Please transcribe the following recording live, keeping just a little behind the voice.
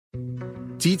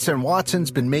Dietz and Watson's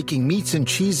been making meats and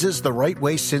cheeses the right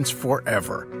way since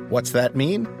forever. What's that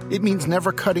mean? It means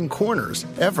never cutting corners,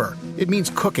 ever. It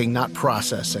means cooking, not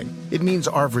processing. It means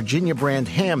our Virginia brand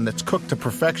ham that's cooked to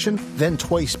perfection, then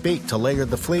twice baked to layer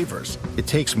the flavors. It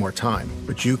takes more time,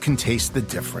 but you can taste the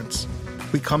difference.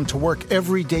 We come to work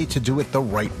every day to do it the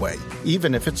right way,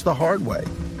 even if it's the hard way.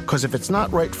 Because if it's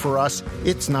not right for us,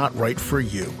 it's not right for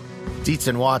you. Dietz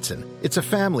and Watson, it's a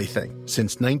family thing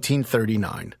since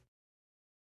 1939.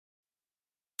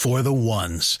 For the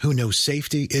ones who know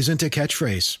safety isn't a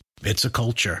catchphrase, it's a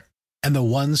culture. And the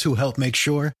ones who help make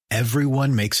sure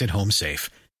everyone makes it home safe.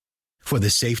 For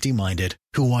the safety-minded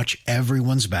who watch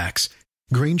everyone's backs,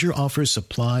 Grainger offers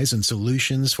supplies and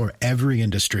solutions for every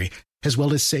industry, as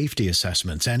well as safety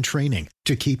assessments and training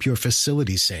to keep your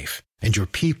facilities safe and your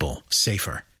people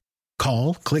safer.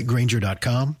 Call, click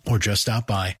Grainger.com, or just stop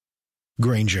by.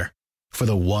 Grainger, for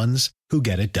the ones who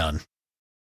get it done.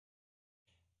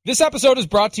 This episode is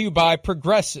brought to you by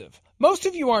Progressive. Most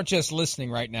of you aren't just listening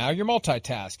right now, you're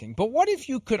multitasking. But what if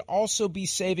you could also be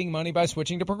saving money by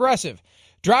switching to Progressive?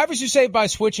 Drivers who save by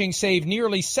switching save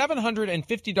nearly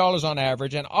 $750 on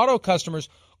average, and auto customers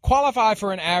qualify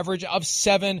for an average of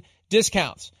 7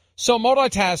 discounts. So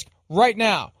multitask right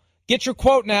now. Get your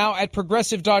quote now at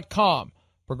Progressive.com.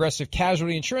 Progressive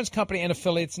Casualty Insurance Company and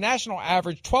affiliates, national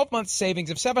average 12-month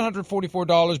savings of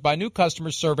 $744 by new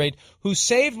customers surveyed who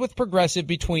saved with Progressive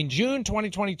between June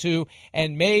 2022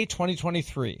 and May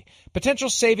 2023. Potential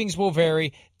savings will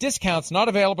vary. Discounts not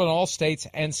available in all states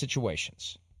and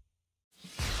situations.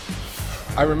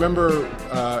 I remember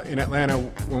in Atlanta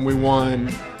when we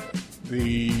won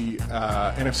the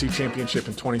NFC Championship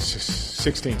in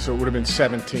 2016, so it would have been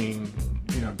 17,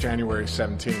 January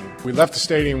 17. We left the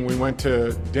stadium, we went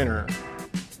to dinner,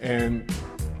 and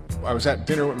I was at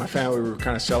dinner with my family. We were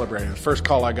kind of celebrating. The first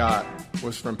call I got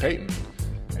was from Peyton,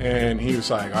 and he was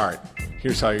like, all right,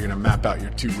 here's how you're going to map out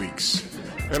your 2 weeks.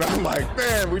 And I'm like,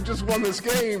 man, we just won this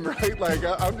game, right? Like,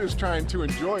 I'm just trying to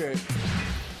enjoy it.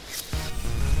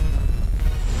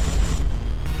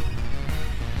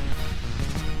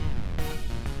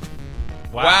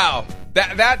 Wow.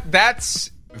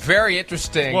 That's very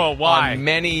interesting. Well, why? On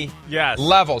many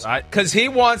levels. Because he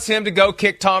wants him to go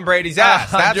kick Tom Brady's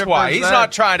ass. That's 100%. why. He's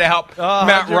not trying to help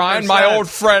Matt Ryan, my old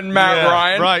friend Matt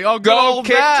Ryan. Right. Oh, go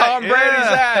kick Matt. Tom Brady's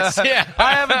ass. Yeah.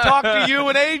 I haven't talked to you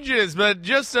in ages, but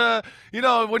just,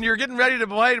 when you're getting ready to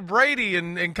play Brady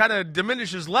and kind of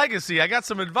diminish his legacy, I got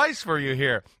some advice for you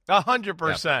here.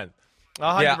 100%.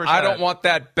 100%. Yeah, I don't want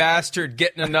that bastard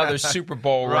getting another Super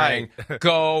Bowl ring.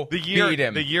 Go beat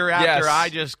him. The year after, I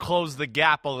just closed the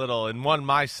gap a little and won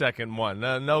my second one.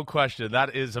 No question.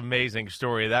 That is an amazing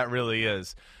story. That really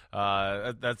is.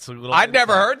 That's a little. I'd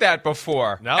never heard that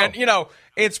before. No. And,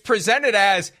 it's presented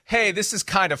as, hey, this is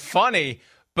kind of funny.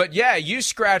 But, yeah, you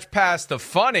scratch past the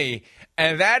funny,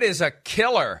 and that is a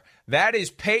killer. That is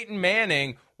Peyton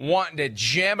Manning wanting to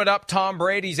jam it up Tom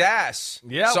Brady's ass.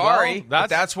 Yeah, sorry, well, but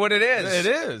that's what it is.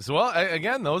 It is. Well,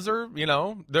 again, those are,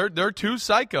 they're two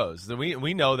psychos.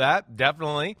 We know that,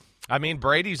 definitely. I mean,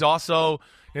 Brady's also,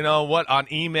 on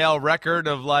email record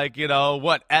of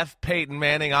F Peyton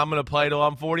Manning, I'm going to play till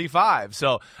I'm 45.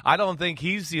 So I don't think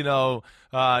he's, no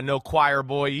choir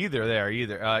boy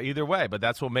either way. But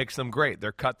that's what makes them great.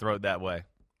 They're cutthroat that way.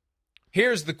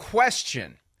 Here's the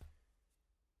question.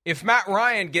 If Matt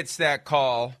Ryan gets that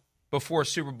call before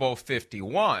Super Bowl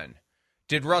 51,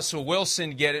 did Russell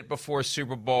Wilson get it before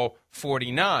Super Bowl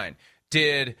 49?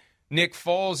 Did Nick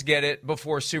Foles get it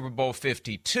before Super Bowl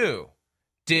 52?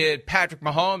 Did Patrick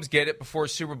Mahomes get it before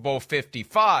Super Bowl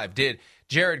 55? Did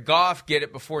Jared Goff get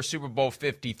it before Super Bowl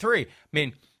 53? I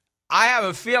mean, I have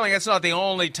a feeling that's not the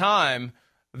only time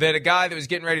that a guy that was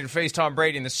getting ready to face Tom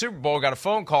Brady in the Super Bowl got a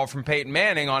phone call from Peyton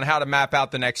Manning on how to map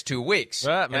out the next 2 weeks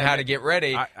and how to get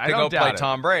ready to go play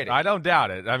Tom Brady. I don't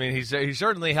doubt it. I mean, he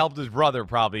certainly helped his brother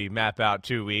probably map out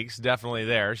 2 weeks. Definitely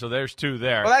there. So there's 2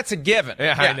 there. Well, that's a given.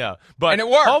 Yeah, I know. But and it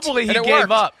worked. Hopefully he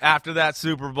gave up after that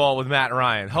Super Bowl with Matt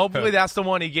Ryan. Hopefully that's the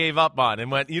one he gave up on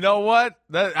and went, you know what?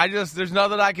 There's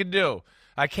nothing I can do.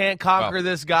 I can't conquer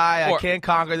this guy. I can't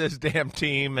conquer this damn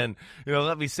team. And,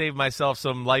 let me save myself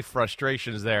some life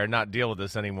frustrations there and not deal with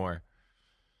this anymore.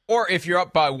 Or if you're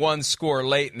up by 1 score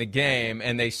late in the game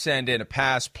and they send in a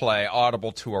pass play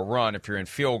audible to a run if you're in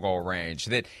field goal range,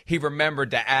 that he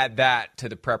remembered to add that to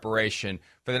the preparation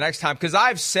for the next time. Because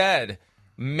I've said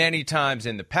many times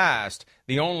in the past,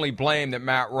 the only blame that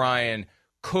Matt Ryan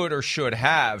could or should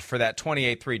have for that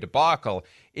 28-3 debacle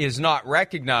is not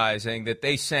recognizing that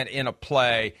they sent in a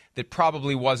play that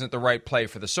probably wasn't the right play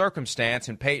for the circumstance,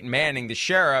 and Peyton Manning, the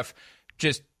sheriff,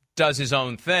 just does his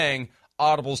own thing,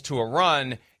 audibles to a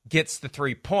run, gets the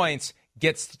 3 points,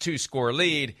 gets the 2-score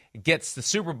lead, gets the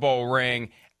Super Bowl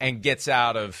ring, and gets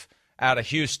out of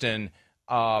Houston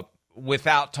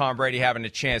without Tom Brady having a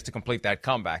chance to complete that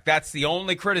comeback. That's the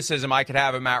only criticism I could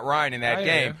have of Matt Ryan in that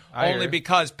game, only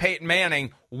because Peyton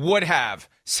Manning would have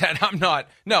said, we're not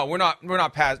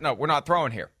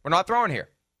throwing here. We're not throwing here.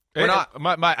 We're not.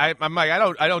 Mike,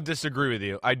 I don't disagree with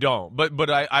you. I don't. But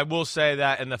I will say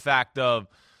that in the fact of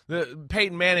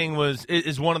Peyton Manning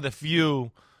is one of the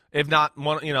few, if not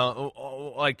one,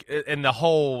 like in the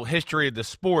whole history of the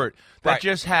sport, that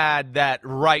just had that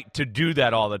right to do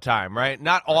that all the time, right?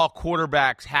 Not all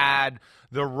quarterbacks had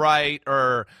the right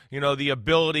or, the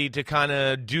ability to kind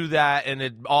of do that and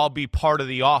it all be part of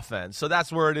the offense. So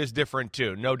that's where it is different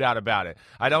too, no doubt about it.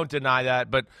 I don't deny that,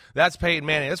 but that's Peyton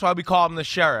Manning. That's why we call him the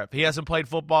Sheriff. He hasn't played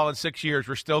football in 6 years.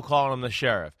 We're still calling him the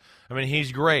Sheriff. I mean,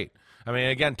 he's great. I mean,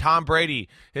 again, Tom Brady,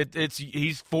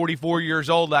 he's 44 years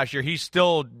old last year. He's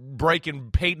still breaking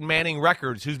Peyton Manning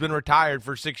records, who's been retired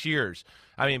for 6 years.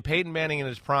 I mean, Peyton Manning in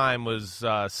his prime was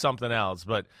something else.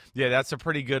 But, yeah, that's a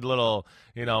pretty good little,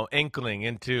 inkling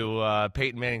into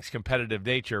Peyton Manning's competitive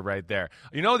nature right there.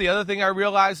 The other thing I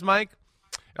realized, Mike,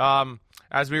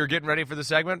 as we were getting ready for the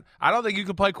segment, I don't think you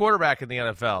can play quarterback in the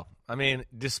NFL. I mean,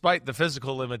 despite the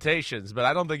physical limitations, but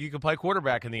I don't think you can play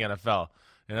quarterback in the NFL.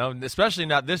 Especially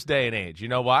not this day and age. You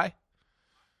know why?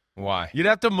 Why? You'd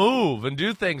have to move and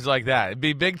do things like that. It'd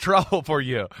be big trouble for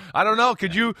you. I don't know.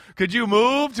 Could you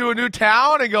move to a new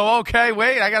town and go, okay,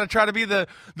 wait, I got to try to be the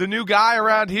new guy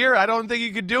around here? I don't think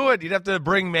you could do it. You'd have to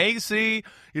bring Macy.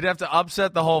 You'd have to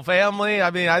upset the whole family.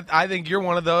 I mean, I think you're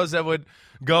one of those that would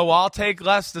go, I'll take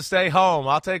less to stay home.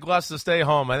 I think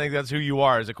that's who you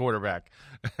are as a quarterback.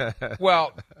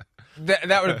 Well,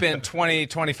 that would have been 20,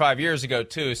 25 years ago,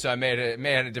 too, so I may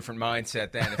have a different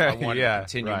mindset then if I wanted to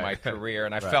continue my career.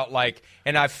 And I felt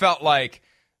like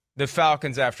the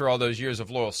Falcons, after all those years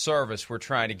of loyal service, were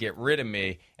trying to get rid of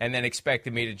me and then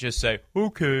expected me to just say,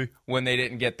 okay, when they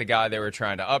didn't get the guy they were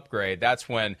trying to upgrade. That's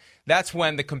when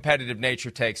the competitive nature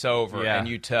takes over and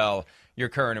you tell your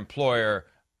current employer,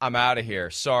 I'm out of here.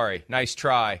 Sorry. Nice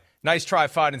try. Nice try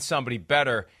finding somebody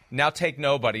better. Now take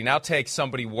nobody. Now take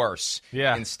somebody worse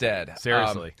instead.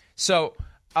 Seriously.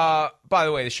 By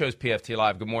the way, the show's PFT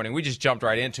Live. Good morning. We just jumped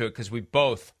right into it because we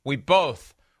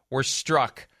both were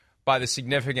struck by the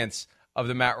significance of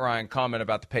the Matt Ryan comment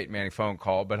about the Peyton Manning phone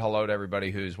call. But hello to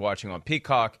everybody who's watching on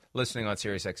Peacock, listening on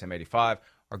Sirius XM 85,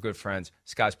 our good friends,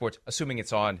 Sky Sports, assuming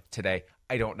it's on today.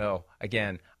 I don't know.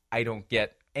 Again, I don't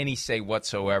get any say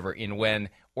whatsoever in when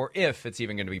or if it's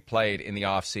even going to be played in the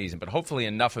offseason. But hopefully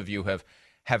enough of you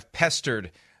have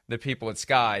pestered the people at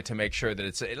Sky to make sure that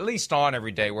it's at least on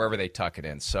every day wherever they tuck it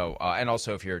in. So, and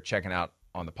also if you're checking out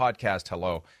on the podcast,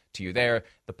 hello to you there.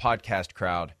 The podcast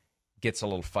crowd gets a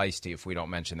little feisty if we don't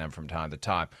mention them from time to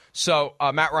time. So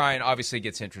Matt Ryan obviously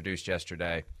gets introduced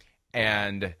yesterday,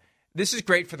 and this is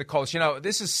great for the Colts.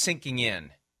 This is sinking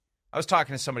in. I was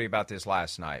talking to somebody about this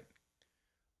last night.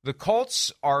 The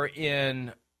Colts are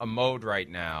in a mode right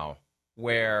now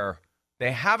where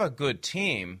they have a good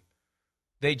team.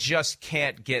 They just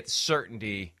can't get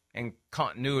certainty and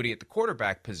continuity at the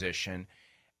quarterback position.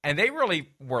 And they really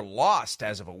were lost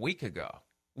as of a week ago.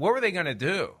 What were they going to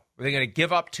do? Were they going to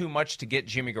give up too much to get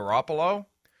Jimmy Garoppolo?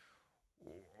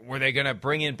 Were they going to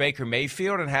bring in Baker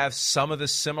Mayfield and have some of the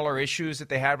similar issues that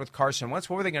they had with Carson Wentz?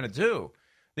 What were they going to do?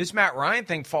 This Matt Ryan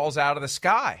thing falls out of the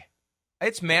sky.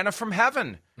 It's manna from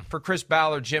heaven for Chris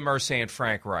Ballard, Jim Irsay, and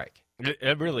Frank Reich.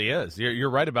 It really is.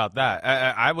 You're right about that.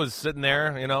 I was sitting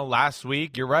there, last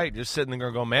week. You're right. Just sitting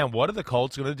there going, man, what are the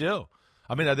Colts going to do?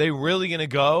 I mean, are they really going to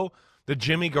go the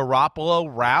Jimmy Garoppolo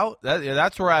route?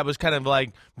 That's where I was kind of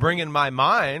like bringing my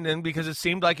mind, and because it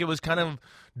seemed like it was kind of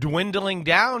dwindling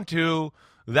down to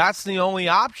that's the only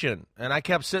option. And I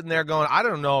kept sitting there going, I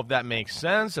don't know if that makes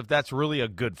sense, if that's really a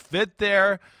good fit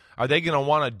there. Are they going to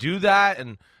want to do that?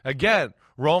 And again,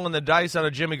 rolling the dice on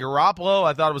a Jimmy Garoppolo,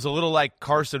 I thought it was a little like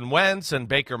Carson Wentz and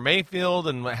Baker Mayfield,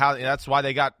 and how that's why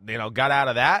they got out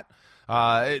of that.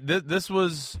 This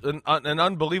was an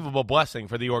unbelievable blessing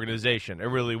for the organization. It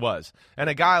really was. And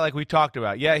a guy like we talked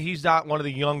about, he's not one of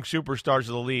the young superstars of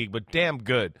the league, but damn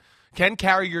good. Can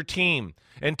carry your team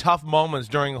in tough moments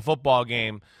during a football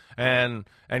game and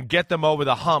get them over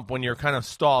the hump when you're kind of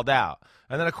stalled out.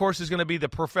 And then, of course, is going to be the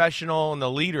professional and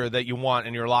the leader that you want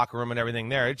in your locker room and everything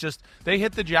there. It's just they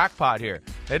hit the jackpot here.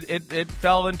 It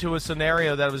fell into a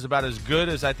scenario that was about as good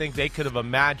as I think they could have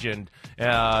imagined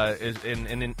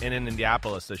in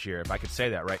Indianapolis this year, if I could say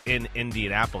that right, in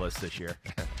Indianapolis this year.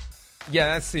 Yeah,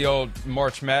 that's the old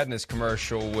March Madness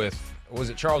commercial with was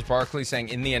it Charles Barkley saying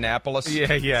Indianapolis?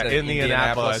 Yeah,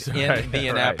 Indianapolis.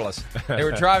 Indianapolis. Right. They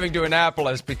were driving to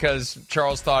Annapolis because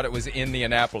Charles thought it was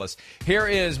Indianapolis. Here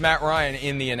is Matt Ryan in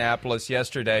Indianapolis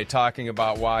yesterday talking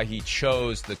about why he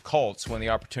chose the Colts when the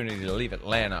opportunity to leave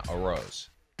Atlanta arose.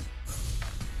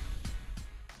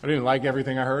 I didn't like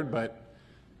everything I heard, but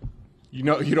you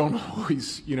don't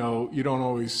always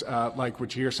like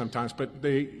what you hear sometimes. But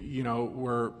they,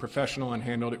 were professional and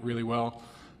handled it really well.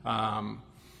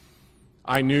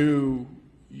 I knew,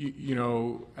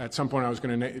 at some point I was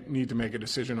going to need to make a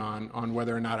decision on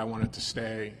whether or not I wanted to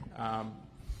stay.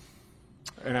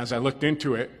 And as I looked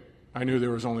into it, I knew there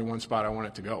was only one spot I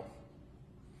wanted to go.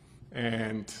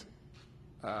 And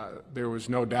there was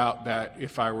no doubt that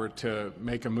if I were to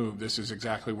make a move, this is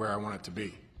exactly where I wanted to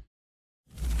be.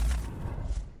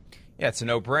 Yeah, it's a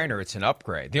no-brainer. It's an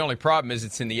upgrade. The only problem is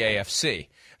it's in the AFC.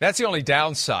 That's the only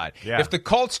downside. Yeah. If the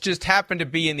Colts just happened to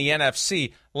be in the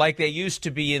NFC like they used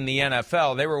to be in the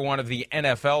NFL, they were one of the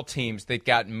NFL teams that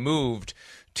got moved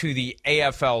to the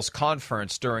AFL's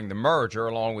conference during the merger,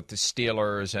 along with the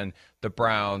Steelers and the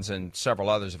Browns and several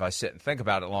others, if I sit and think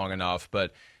about it long enough.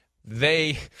 But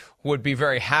they would be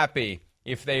very happy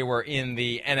if they were in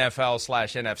the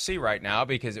NFL/NFC right now,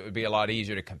 because it would be a lot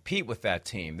easier to compete with that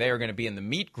team. They are going to be in the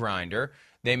meat grinder.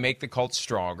 They make the Colts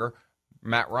stronger.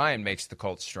 Matt Ryan makes the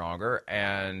Colts stronger.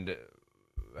 And,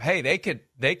 hey, they could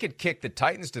kick the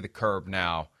Titans to the curb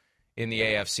now in the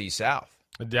AFC South.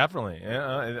 Definitely.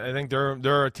 Yeah, I think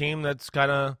they're a team that's kind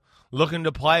of looking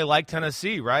to play like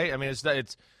Tennessee, right? I mean,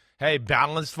 it's hey,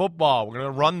 balanced football. We're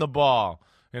going to run the ball.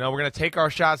 We're going to take our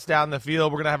shots down the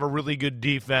field. We're going to have a really good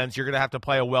defense. You're going to have to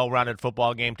play a well-rounded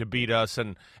football game to beat us.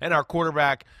 And our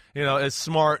quarterback, is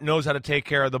smart, knows how to take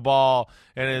care of the ball,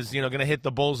 and is, going to hit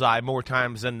the bullseye more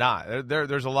times than not.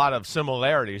 There's a lot of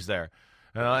similarities there.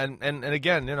 And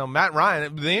again, Matt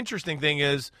Ryan, the interesting thing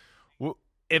is,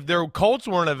 if their Colts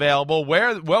weren't available,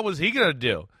 what was he going to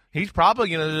do? He's probably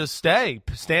going to just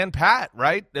stand pat,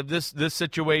 right? If this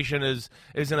situation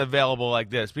isn't available like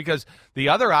this, because the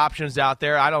other options out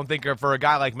there, I don't think are for a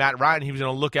guy like Matt Ryan. He was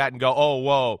going to look at and go, "Oh,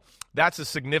 whoa, that's a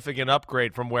significant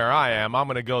upgrade from where I am. I'm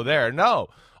going to go there." No,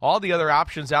 all the other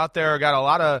options out there got a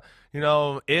lot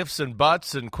of ifs and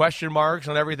buts and question marks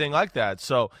and everything like that.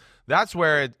 So that's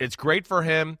where it's great for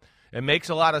him. It makes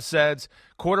a lot of sense.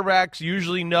 Quarterbacks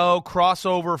usually know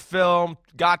crossover film,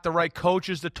 got the right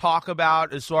coaches to talk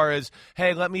about as far as,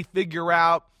 hey, let me figure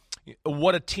out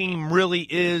what a team really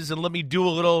is and let me do a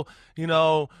little,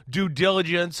 due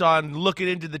diligence on looking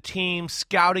into the team,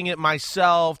 scouting it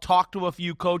myself, talk to a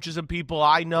few coaches and people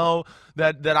I know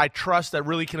that I trust that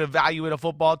really can evaluate a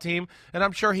football team. And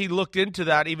I'm sure he looked into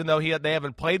that, even though they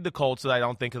haven't played the Colts, I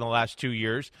don't think, in the last 2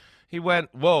 years. He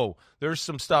went, whoa, there's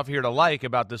some stuff here to like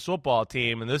about this football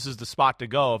team, and this is the spot to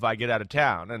go if I get out of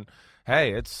town. And,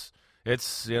 hey, it's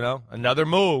another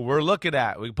move we're looking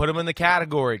at. We put them in the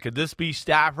category. Could this be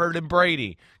Stafford and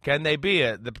Brady? Can they be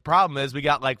it? The problem is we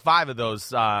got like 5 of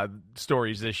those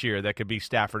stories this year that could be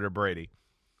Stafford or Brady.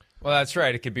 Well, that's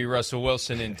right. It could be Russell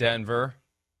Wilson in Denver.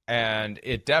 And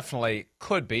it definitely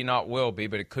could be, not will be,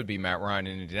 but it could be Matt Ryan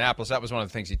in Indianapolis. That was one of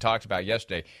the things he talked about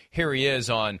yesterday. Here he is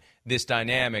on this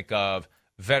dynamic of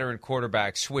veteran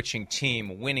quarterback switching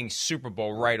team, winning Super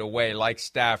Bowl right away like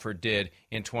Stafford did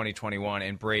in 2021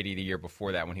 and Brady the year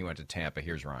before that when he went to Tampa.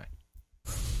 Here's Ryan.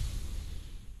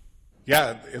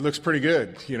 Yeah, it looks pretty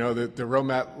good. The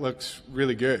roadmap looks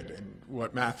really good. And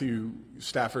what Matthew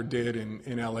Stafford did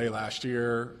in L.A. last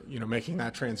year, making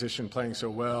that transition, playing so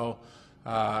well,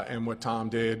 and what Tom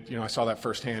did, I saw that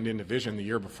firsthand in division the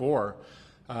year before.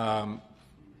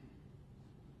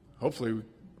 Hopefully,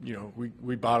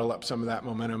 we bottle up some of that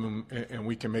momentum and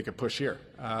we can make a push here.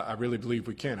 I really believe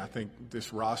we can. I think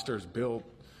this roster is built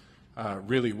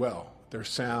really well. They're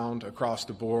sound across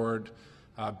the board,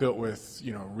 built with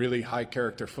really high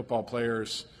character football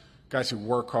players, guys who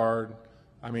work hard.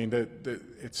 I mean,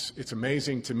 it's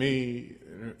amazing to me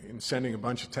in sending a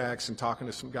bunch of texts and talking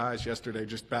to some guys yesterday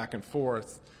just back and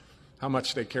forth how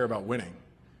much they care about winning.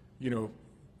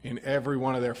 In every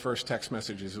one of their first text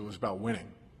messages, it was about winning.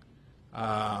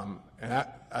 And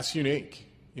that's unique.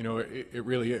 It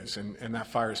really is, and that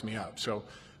fires me up. So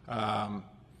I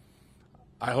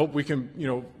hope we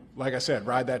can, like I said,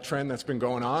 ride that trend that's been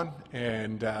going on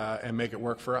and make it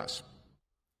work for us.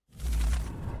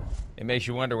 It makes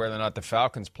you wonder whether or not the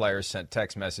Falcons players sent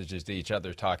text messages to each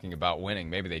other talking about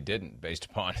winning. Maybe they didn't, based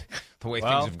upon the way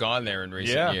things have gone there in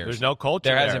recent years. There's no culture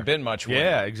there. Hasn't been much winning.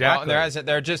 Yeah, exactly. There hasn't.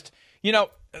 They're just,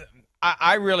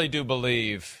 I really do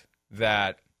believe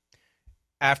that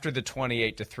after the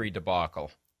 28-3 debacle,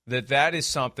 that is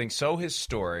something so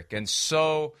historic and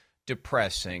so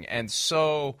depressing and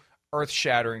so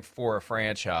earth-shattering for a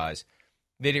franchise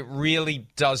that it really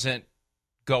doesn't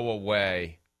go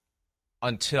away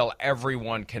until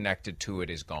everyone connected to it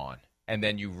is gone, and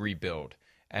then you rebuild.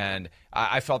 And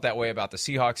I felt that way about the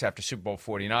Seahawks after Super Bowl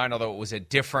 49, although it was a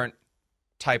different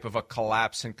type of a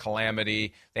collapse and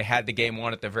calamity. They had the game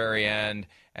won at the very end,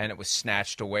 and it was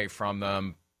snatched away from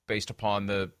them based upon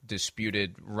the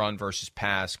disputed run versus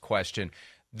pass question.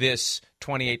 This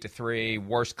 28-3,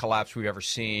 worst collapse we've ever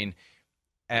seen.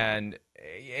 And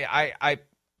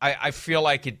I feel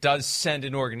like it does send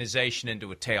an organization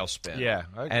into a tailspin. Yeah.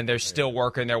 And they're still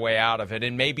working their way out of it.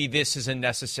 And maybe this is a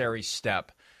necessary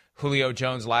step. Julio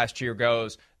Jones last year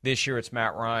goes. This year it's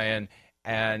Matt Ryan.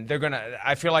 And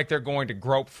I feel like they're going to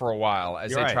grope for a while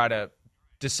as they try to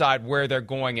decide where they're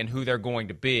going and who they're going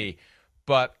to be.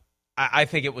 But I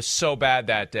think it was so bad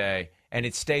that day, and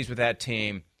it stays with that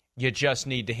team. You just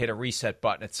need to hit a reset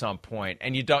button at some point.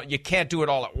 And you can't do it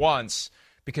all at once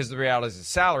because the reality is the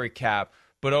salary cap.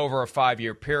 But over a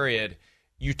 5-year period,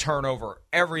 you turn over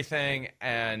everything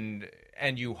and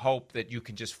you hope that you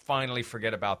can just finally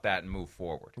forget about that and move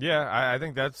forward. Yeah, I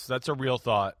think that's a real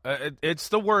thought. It's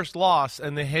the worst loss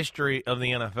in the history of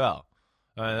the NFL.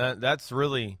 That's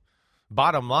really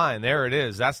bottom line. There it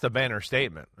is. That's the banner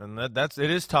statement, and it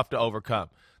is tough to overcome.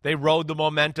 They rode the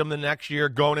momentum the next year,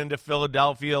 going into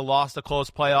Philadelphia, lost a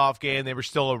close playoff game. They were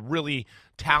still a really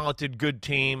talented, good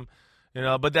team,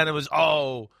 But then it was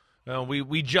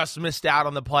we just missed out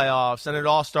on the playoffs, and it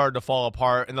all started to fall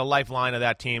apart, and the lifeline of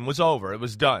that team was over. It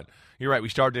was done. You're right. We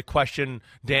started to question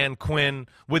Dan Quinn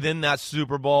within that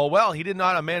Super Bowl. Well, he did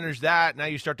not manage that. Now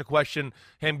you start to question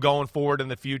him going forward in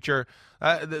the future.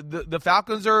 The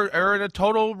Falcons are in a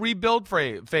total rebuild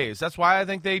phase. That's why I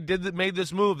think they made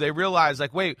this move. They realized,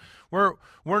 wait, we're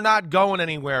not going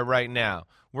anywhere right now.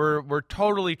 We're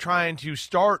totally trying to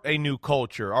start a new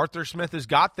culture. Arthur Smith has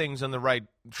got things on the right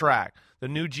track. The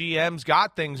new GM's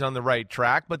got things on the right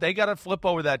track, but they got to flip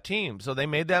over that team. So they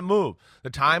made that move.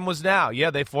 The time was now. Yeah,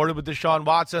 they flirted with Deshaun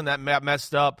Watson. That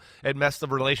messed up. It messed the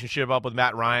relationship up with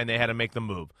Matt Ryan. They had to make the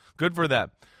move. Good for them.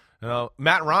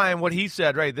 Matt Ryan, what he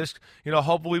said, right? This,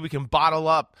 hopefully we can bottle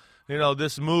up,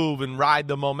 this move and ride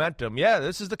the momentum. Yeah,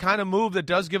 this is the kind of move that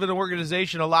does give an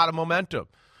organization a lot of momentum.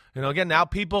 Again, now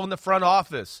people in the front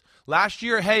office. Last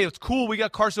year, hey, it's cool. We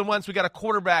got Carson Wentz. We got a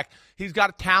quarterback. He's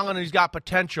got talent and he's got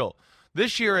potential.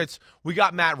 This year, we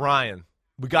got Matt Ryan.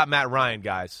 We got Matt Ryan,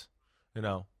 guys.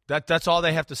 That's all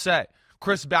they have to say.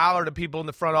 Chris Ballard and people in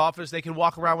the front office, they can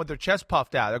walk around with their chest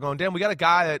puffed out. They're going, damn, we got a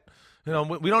guy that,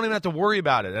 we don't even have to worry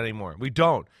about it anymore. We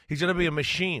don't. He's going to be a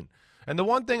machine. And the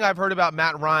one thing I've heard about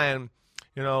Matt Ryan,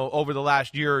 over the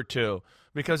last year or two,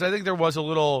 because I think there was a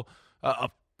little a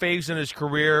phase in his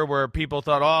career where people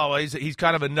thought, oh, he's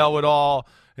kind of a know-it-all.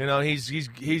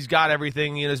 He's got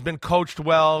everything. He's been coached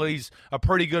well. He's a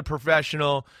pretty good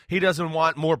professional. He doesn't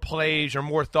want more plays or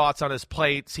more thoughts on his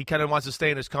plates. He kind of wants to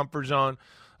stay in his comfort zone.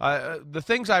 The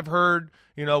things I've heard,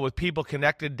 with people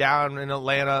connected down in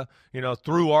Atlanta,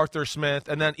 through Arthur Smith,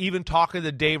 and then even talking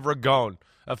to Dave Ragone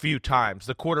a few times,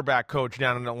 the quarterback coach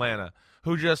down in Atlanta,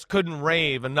 who just couldn't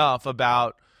rave enough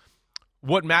about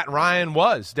what Matt Ryan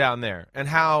was down there and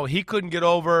how he couldn't get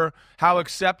over how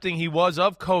accepting he was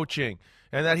of coaching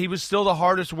and that he was still the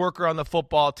hardest worker on the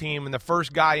football team and the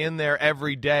first guy in there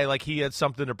every day like he had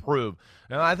something to prove.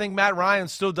 And I think Matt Ryan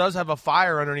still does have a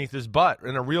fire underneath his butt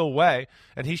in a real way,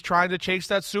 and he's trying to chase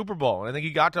that Super Bowl. And I think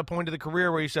he got to a point of the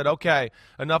career where he said, okay,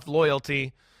 enough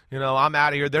loyalty. I'm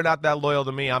out of here. They're not that loyal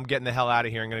to me. I'm getting the hell out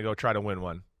of here. I'm going to go try to win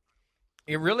one.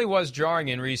 It really was jarring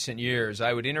in recent years.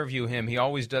 I would interview him. He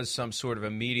always does some sort of a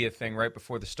media thing right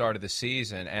before the start of the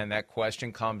season, and that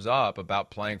question comes up about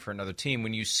playing for another team.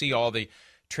 When you see all the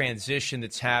transition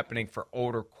that's happening for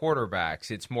older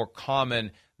quarterbacks, it's more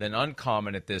common than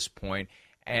uncommon at this point,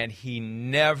 and he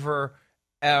never,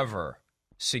 ever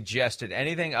suggested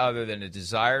anything other than a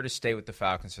desire to stay with the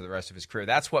Falcons for the rest of his career.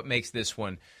 That's what makes this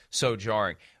one so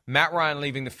jarring. Matt Ryan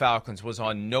leaving the Falcons was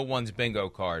on no one's bingo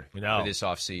card for this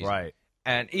offseason. Right.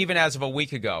 And even as of a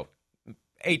week ago,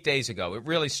 8 days ago, it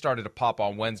really started to pop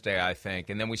on Wednesday, I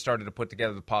think. And then we started to put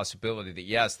together the possibility that,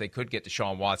 yes, they could get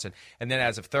Deshaun Watson. And then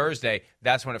as of Thursday,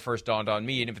 that's when it first dawned on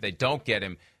me. And if they don't get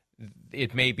him,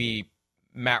 it may be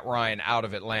Matt Ryan out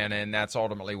of Atlanta, and that's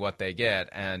ultimately what they get.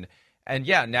 And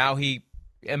yeah, now he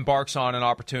embarks on an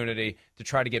opportunity to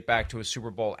try to get back to a Super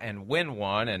Bowl and win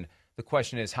one. And the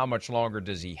question is, how much longer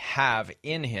does he have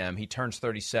in him? He turns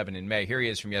 37 in May. Here he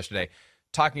is from yesterday,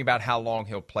 talking about how long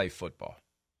he'll play football.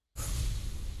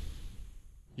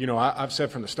 I've said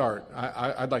from the start,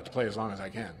 I'd like to play as long as I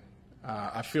can.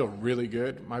 I feel really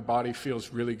good. My body feels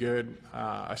really good.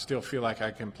 I still feel like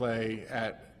I can play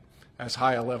at as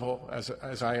high a level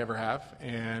as I ever have.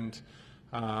 And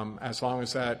as long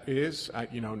as that is,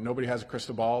 nobody has a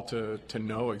crystal ball to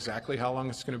know exactly how long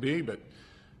it's going to be. But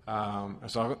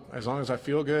as long as I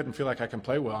feel good and feel like I can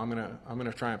play well, I'm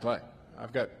gonna try and play.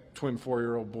 I've got twin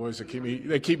 4-year-old boys that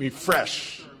keep me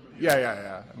fresh.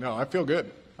 Yeah. No, I feel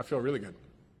good. I feel really good.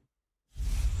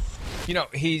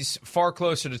 He's far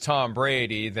closer to Tom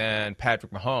Brady than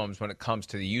Patrick Mahomes when it comes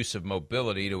to the use of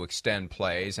mobility to extend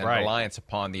plays and reliance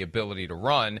upon the ability to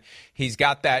run. He's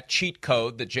got that cheat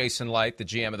code that Jason Light, the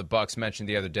GM of the Bucs, mentioned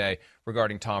the other day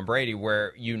regarding Tom Brady,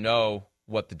 where you know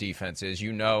what the defense is,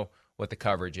 you know what the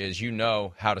coverage is, you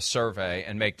know how to survey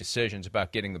and make decisions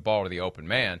about getting the ball to the open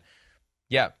man.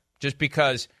 Yeah, just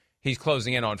because he's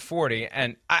closing in on 40.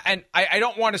 And I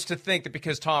don't want us to think that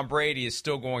because Tom Brady is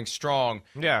still going strong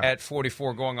at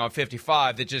 44, going on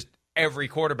 55, that just every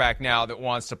quarterback now that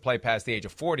wants to play past the age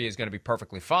of 40 is going to be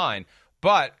perfectly fine.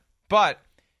 But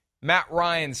Matt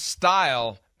Ryan's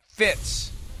style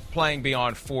fits playing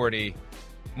beyond 40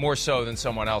 more so than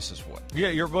someone else's would. Yeah,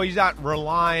 he's not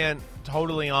reliant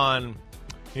totally on,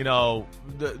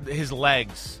 his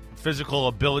legs, physical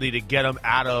ability to get him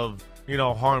out of,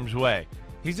 harm's way.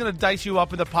 He's going to dice you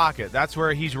up in the pocket. That's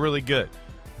where he's really good.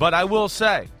 But I will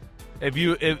say,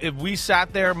 if we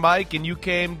sat there, Mike, and you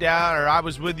came down, or I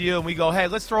was with you, and we go, hey,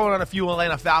 let's throw it on a few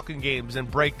Atlanta Falcon games and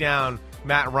break down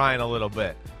Matt Ryan a little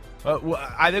bit.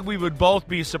 I think we would both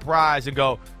be surprised and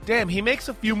go, damn, he makes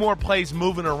a few more plays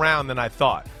moving around than I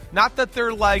thought. Not that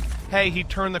they're like, hey, he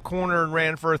turned the corner and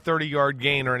ran for a 30-yard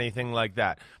gain or anything like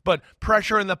that. But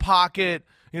pressure in the pocket,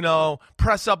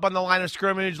 press up on the line of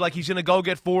scrimmage like he's going to go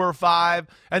get 4 or 5,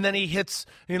 and then he hits,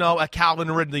 a Calvin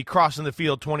Ridley crossing the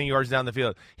field 20 yards down the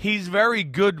field. He's very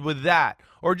good with that.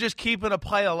 Or just keeping a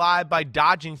play alive by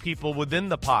dodging people within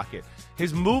the pocket.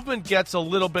 His movement gets a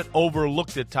little bit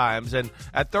overlooked at times, and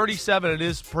at 37, it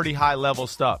is pretty high-level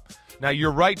stuff. Now,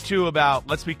 you're right, too, about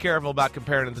let's be careful about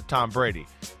comparing him to Tom Brady,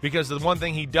 because the one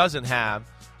thing he doesn't have,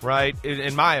 right,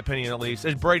 in my opinion at least,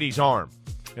 is Brady's arm.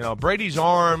 Brady's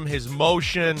arm, his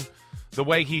motion, the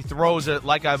way he throws it,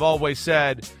 like I've always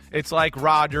said, it's like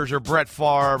Rodgers or Brett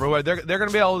Favre. Or they're going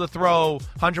to be able to throw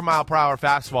 100-mile-per-hour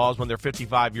fastballs when they're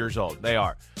 55 years old. They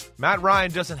are. Matt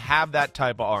Ryan doesn't have that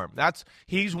type of arm.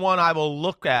 He's one I will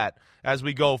look at as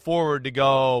we go forward to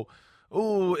go,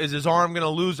 ooh, is his arm going to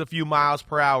lose a few miles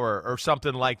per hour or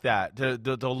something like that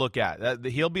to look at.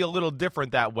 He'll be a little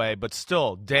different that way, but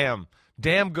still, damn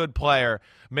good player,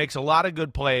 makes a lot of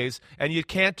good plays, and you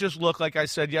can't just look, like I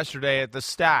said yesterday, at the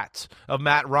stats of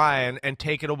Matt Ryan and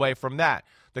take it away from that.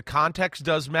 The context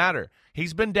does matter.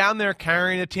 He's been down there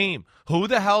carrying a team. Who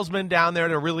the hell's been down there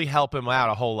to really help him out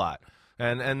a whole lot?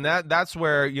 And that's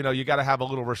where, you got to have a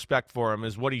little respect for him,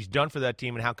 is what he's done for that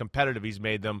team and how competitive he's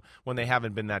made them when they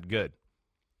haven't been that good.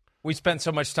 We spent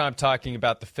so much time talking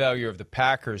about the failure of the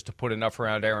Packers to put enough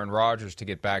around Aaron Rodgers to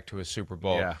get back to a Super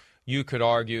Bowl. Yeah. You could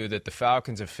argue that the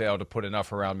Falcons have failed to put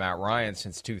enough around Matt Ryan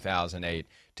since 2008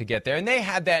 to get there. And they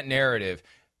had that narrative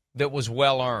that was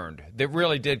well-earned, that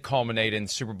really did culminate in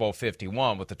Super Bowl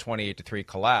 51 with the 28-3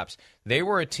 collapse. They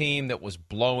were a team that was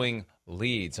blowing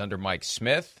leads under Mike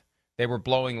Smith. They were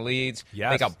blowing leads.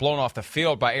 Yes. They got blown off the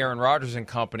field by Aaron Rodgers and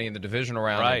company in the divisional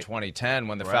round in 2010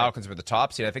 when the Falcons were the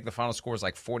top seed. I think the final score was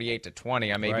like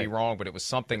 48-20. I may be wrong, but it was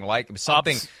something like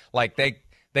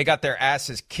they got their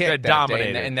asses kicked. They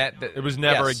dominated. Day, and that it was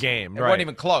never a game. It wasn't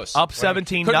even close. Up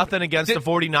 17-0 against the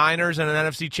 49ers in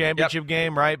an NFC Championship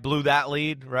game, right? Blew that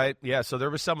lead, right? Yeah, so there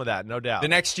was some of that, no doubt. The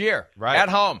next year, at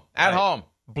home,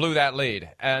 blew that lead.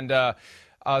 And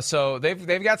so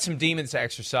they've got some demons to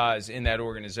exercise in that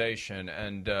organization,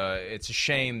 and it's a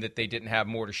shame that they didn't have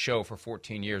more to show for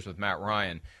 14 years with Matt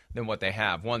Ryan than what they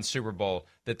have. One Super Bowl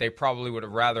that they probably would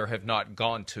have rather have not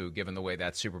gone to, given the way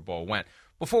that Super Bowl went.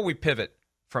 Before we pivot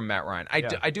from Matt Ryan,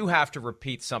 I do have to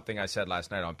repeat something I said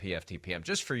last night on PFTPM,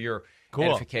 just for your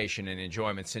edification and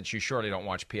enjoyment, since you surely don't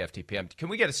watch PFTPM. Can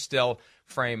we get a still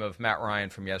frame of Matt Ryan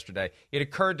from yesterday? It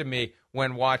occurred to me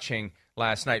when watching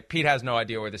last night. Pete has no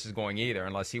idea where this is going either,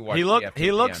 unless he watched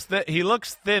PFTPM. He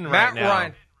looks thin right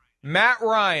now. Matt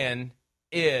Ryan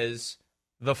is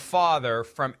the father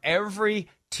from every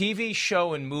TV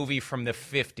show and movie from the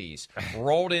 50s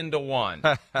rolled into one.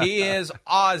 He is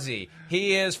Ozzy.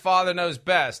 He is Father Knows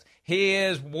Best. He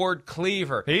is Ward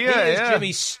Cleaver. He is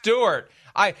Jimmy Stewart.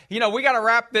 We got to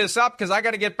wrap this up because I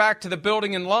got to get back to the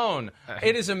building and loan.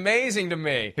 It is amazing to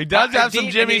me. He does have some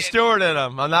Jimmy Stewart in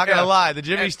him. I'm not going to lie. The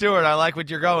Jimmy Stewart, I like what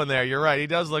you're going there. You're right. He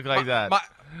does look like that.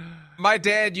 My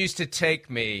dad used to take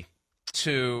me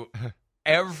to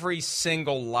every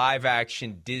single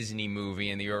live-action Disney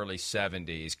movie in the early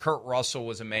 70s. Kurt Russell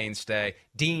was a mainstay.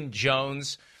 Dean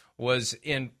Jones was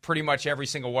in pretty much every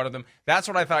single one of them. That's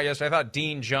what I thought yesterday. I thought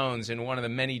Dean Jones in one of the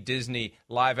many Disney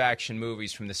live-action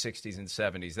movies from the 60s and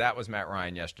 70s. That was Matt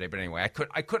Ryan yesterday. But anyway,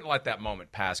 I couldn't let that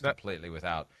moment pass completely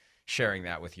without sharing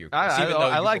that with you.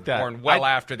 I like that. Born well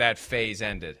after that phase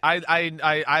ended.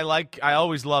 I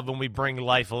always love when we bring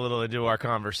life a little into our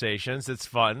conversations. It's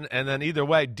fun. And then either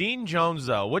way, Dean Jones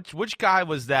though, which guy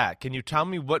was that? Can you tell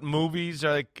me what movies?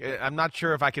 Are like? I'm not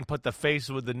sure if I can put the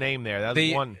face with the name there.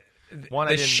 That's one.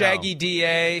 The Shaggy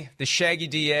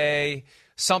DA,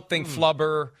 something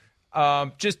Flubber,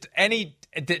 just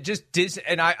Disney.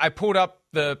 And I pulled up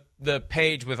the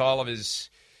page with all of his.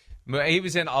 He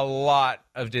was in a lot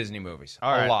of Disney movies.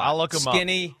 All right, a lot. I'll look him up.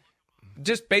 Skinny,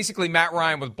 just basically Matt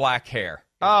Ryan with black hair.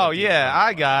 Oh, yeah,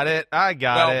 I got it.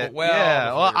 Yeah,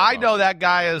 well, I know that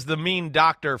guy as the mean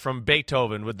doctor from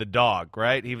Beethoven with the dog,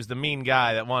 right? He was the mean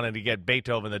guy that wanted to get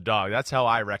Beethoven the dog. That's how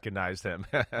I recognized him.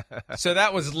 So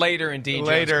that was later in Dean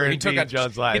Jones' career. He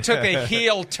took a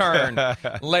heel turn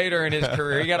later in his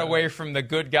career. He got away from the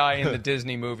good guy in the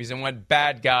Disney movies and went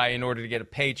bad guy in order to get a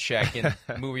paycheck in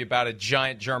a movie about a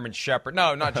giant German Shepherd.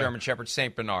 No, not German Shepherd,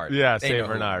 St. Bernard. Yeah, St.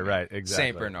 Bernard, right, exactly.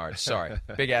 St. Bernard, sorry.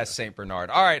 Big-ass St. Bernard.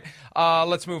 All right,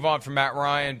 let's move on from Matt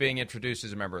Ryan being introduced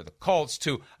as a member of the Colts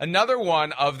to another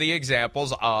one of the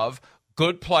examples of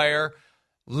good player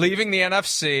leaving the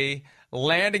NFC,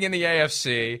 landing in the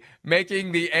AFC,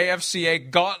 making the AFC a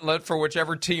gauntlet for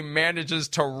whichever team manages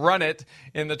to run it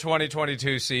in the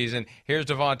 2022 season. Here's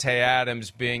Davante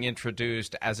Adams being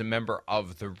introduced as a member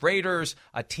of the Raiders,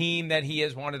 a team that he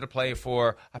has wanted to play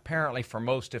for apparently for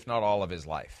most, if not all, of his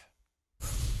life.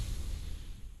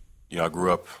 You know, I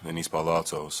grew up in East Palo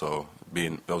Alto, so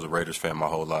I was a Raiders fan my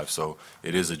whole life. So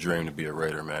it is a dream to be a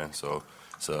Raider, man. So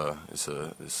it's a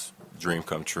dream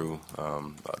come true.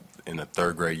 In the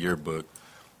third grade yearbook,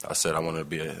 I said I wanted to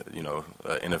be an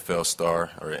NFL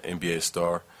star or an NBA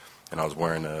star, and I was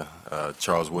wearing a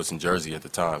Charles Woodson jersey at the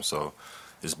time. So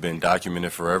it's been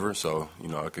documented forever. So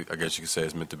I guess you could say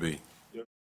it's meant to be.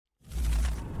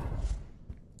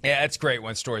 Yeah, it's great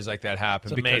when stories like that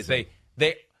happen because amazing.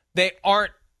 they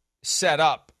aren't set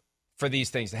up for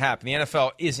these things to happen. The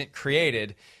NFL isn't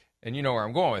created, and you know where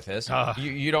I'm going with this.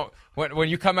 You don't when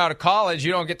you come out of college,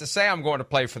 you don't get to say I'm going to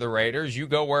play for the Raiders. You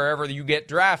go wherever you get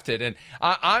drafted, and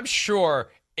I'm sure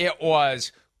it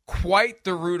was quite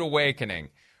the rude awakening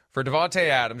for Davante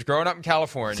Adams, growing up in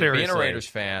California, Seriously. being a Raiders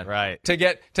fan, right, to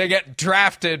get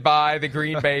drafted by the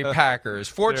Green Bay Packers.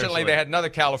 Fortunately, Seriously. they had another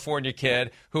California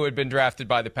kid who had been drafted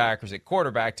by the Packers at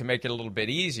quarterback to make it a little bit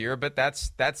easier, but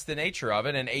that's the nature of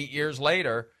it. And 8 years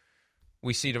later,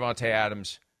 we see Davante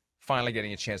Adams finally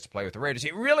getting a chance to play with the Raiders.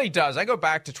 It really does. I go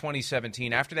back to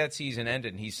 2017. After that season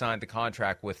ended and he signed the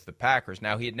contract with the Packers.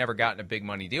 Now, he had never gotten a big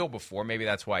money deal before. Maybe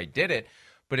that's why he did it.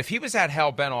 But if he was that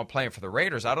hell-bent on playing for the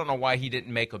Raiders, I don't know why he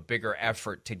didn't make a bigger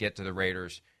effort to get to the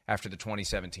Raiders after the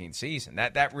 2017 season.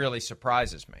 That really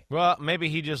surprises me. Well, maybe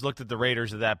he just looked at the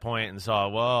Raiders at that point and saw,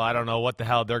 well, I don't know what the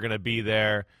hell they're going to be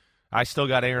there. I still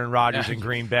got Aaron Rodgers in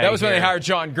Green Bay. That was when here. they hired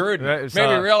John Gruden. So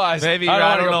maybe he realized, maybe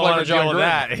I don't want want to deal with Gruden.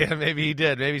 that. Yeah, maybe he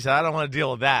did. Maybe he said, I don't want to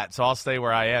deal with that, so I'll stay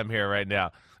where I am here right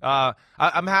now.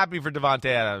 I'm happy for Davante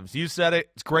Adams. You said it.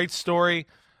 It's a great story.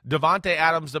 Davante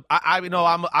Adams,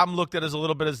 I'm looked at as a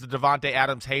little bit as the Davante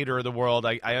Adams hater of the world.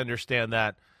 I understand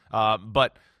that,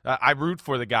 but I root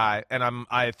for the guy, and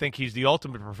I think he's the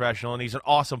ultimate professional, and he's an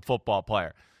awesome football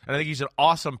player, and I think he's an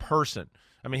awesome person.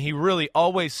 I mean, he really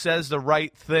always says the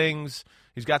right things.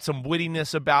 He's got some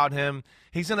wittiness about him.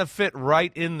 He's going to fit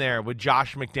right in there with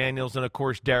Josh McDaniels and, of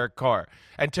course, Derek Carr.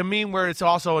 And to me, where it's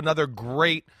also another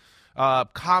great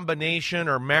combination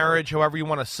or marriage, however you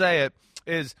want to say it,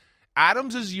 is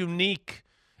Adams is unique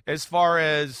as far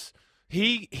as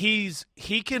he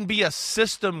can be a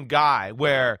system guy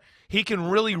where he can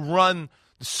really run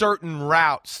certain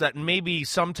routes that maybe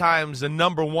sometimes the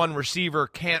number one receiver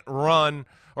can't run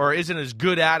or isn't as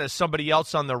good at as somebody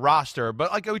else on the roster.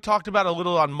 But like we talked about a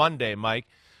little on Monday, Mike,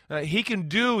 he can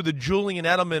do the Julian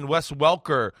Edelman, Wes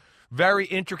Welker, very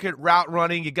intricate route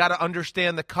running. You got to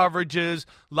understand the coverages.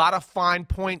 A lot of fine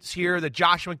points here that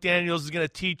Josh McDaniels is going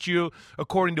to teach you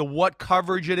according to what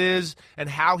coverage it is and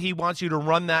how he wants you to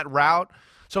run that route.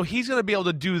 So he's going to be able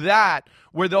to do that,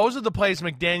 where those are the plays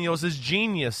McDaniels is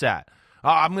genius at.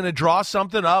 I'm going to draw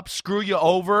something up, screw you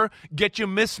over, get you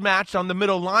mismatched on the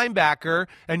middle linebacker,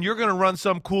 and you're going to run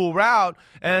some cool route,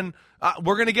 and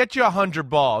we're going to get you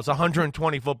 100 balls,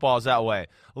 120 footballs that way.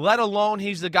 Let alone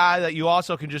he's the guy that you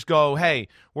also can just go, hey,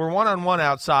 we're one-on-one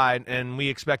outside, and we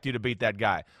expect you to beat that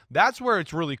guy. That's where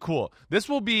it's really cool. This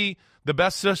will be the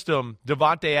best system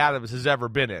Davante Adams has ever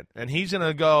been in, and he's going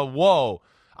to go, whoa,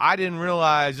 I didn't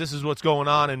realize this is what's going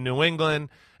on in New England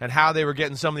and how they were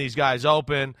getting some of these guys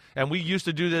open. And we used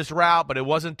to do this route, but it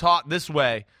wasn't taught this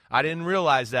way. I didn't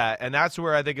realize that. And that's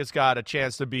where I think it's got a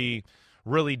chance to be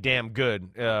really damn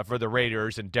good for the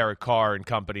Raiders and Derek Carr and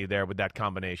company there with that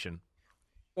combination.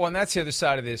 Well, and that's the other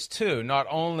side of this, too. Not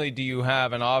only do you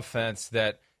have an offense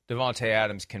that Davante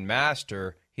Adams can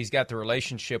master, he's got the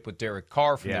relationship with Derek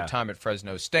Carr from their time at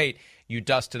Fresno State. You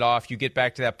dust it off. You get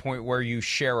back to that point where you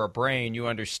share a brain. You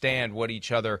understand what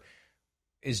each other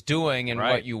is doing and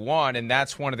what you want, and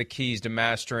that's one of the keys to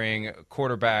mastering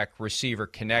quarterback-receiver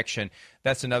connection.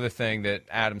 That's another thing that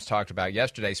Adams talked about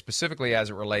yesterday, specifically as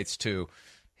it relates to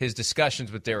his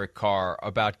discussions with Derek Carr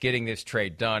about getting this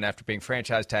trade done after being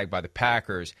franchise tagged by the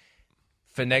Packers,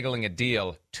 finagling a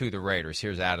deal to the Raiders.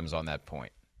 Here's Adams on that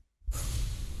point.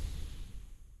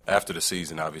 After the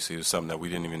season, obviously, it was something that we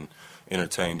didn't even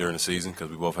entertain during the season because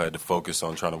we both had to focus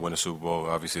on trying to win a Super Bowl.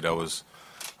 Obviously, that was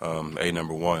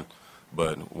number one.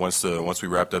 But once we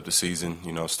wrapped up the season,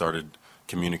 started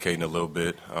communicating a little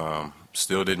bit.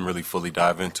 Still didn't really fully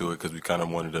dive into it because we kind of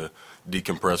wanted to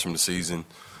decompress from the season,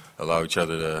 allow each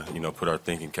other to, put our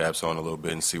thinking caps on a little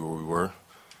bit and see where we were.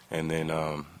 And then,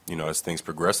 as things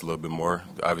progressed a little bit more,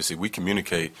 obviously we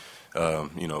communicate,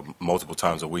 multiple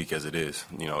times a week as it is,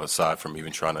 aside from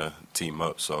even trying to team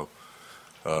up. So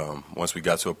once we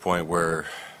got to a point where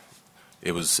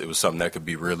it was something that could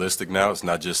be realistic now, it's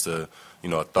not just a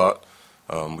thought.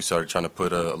 We started trying to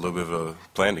put a little bit of a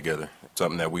plan together,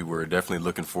 something that we were definitely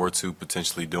looking forward to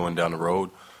potentially doing down the road.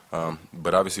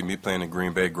 But obviously me playing in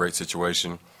Green Bay, great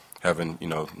situation, having,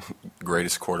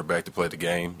 greatest quarterback to play the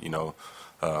game,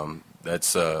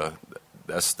 that's a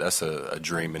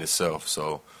dream in itself.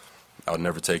 So I'll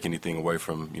never take anything away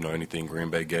from, anything Green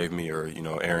Bay gave me or,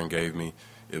 Aaron gave me.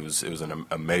 It was an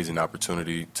amazing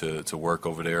opportunity to work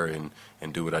over there and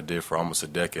do what I did for almost a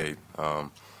decade.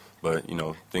 But,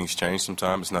 things change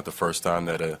sometimes. It's not the first time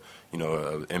that a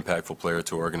impactful player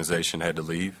to an organization had to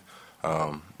leave.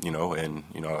 I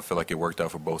feel like it worked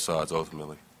out for both sides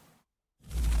ultimately.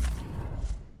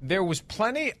 There was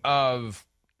plenty of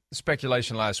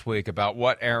speculation last week about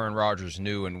what Aaron Rodgers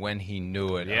knew and when he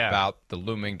knew it about the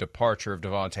looming departure of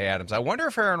Davante Adams. I wonder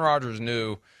if Aaron Rodgers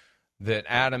knew that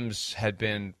Adams had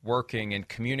been working and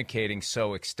communicating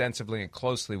so extensively and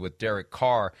closely with Derek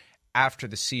Carr after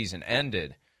the season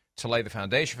ended to lay the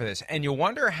foundation for this. And you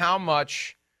wonder how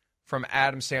much, from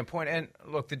Adams' standpoint, and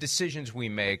look, the decisions we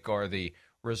make are the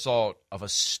result of a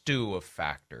stew of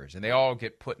factors, and they all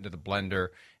get put into the blender,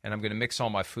 and I'm going to mix all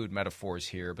my food metaphors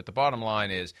here, but the bottom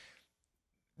line is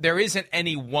there isn't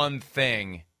any one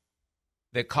thing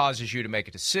that causes you to make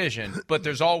a decision, but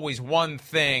there's always one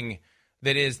thing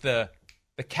that is the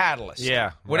catalyst.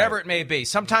 Yeah. Whatever it may be.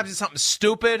 Sometimes it's something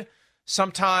stupid.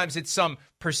 Sometimes it's some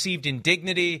perceived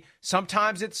indignity.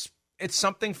 Sometimes it's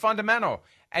something fundamental.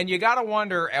 And you got to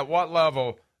wonder at what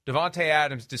level Davante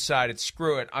Adams decided,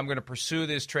 screw it, I'm going to pursue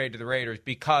this trade to the Raiders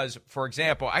because, for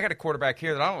example, I got a quarterback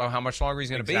here that I don't know how much longer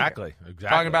he's going to be here. Exactly.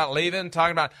 Talking about leaving,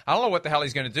 I don't know what the hell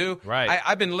he's going to do. Right.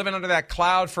 I've been living under that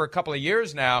cloud for a couple of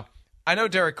years now. I know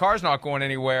Derek Carr's not going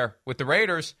anywhere with the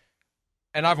Raiders,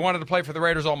 and I've wanted to play for the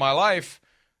Raiders all my life.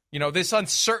 This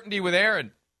uncertainty with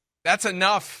Aaron, that's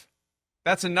enough.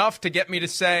 That's enough to get me to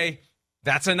say,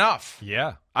 that's enough.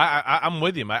 Yeah, I'm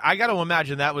with you. I got to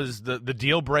imagine that was the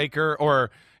deal breaker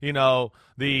or,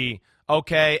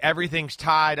 okay, everything's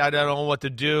tied. I don't know what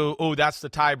to do. Oh, that's the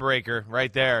tiebreaker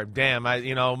right there. Damn,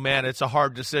 man, it's a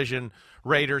hard decision.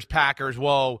 Raiders, Packers,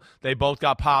 whoa, they both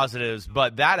got positives.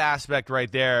 But that aspect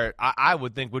right there, I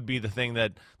would think would be the thing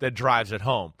that drives it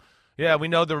home. Yeah, we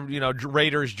know the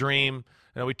Raiders' dream.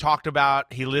 We talked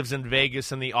about he lives in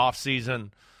Vegas in the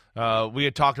offseason. We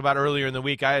had talked about earlier in the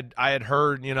week. I had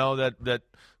heard that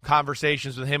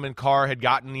conversations with him and Carr had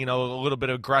gotten a little bit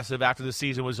aggressive after the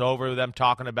season was over. Them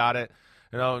talking about it.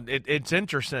 It's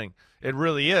interesting. It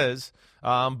really is.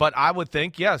 But I would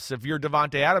think yes, if you're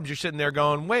Davante Adams, you're sitting there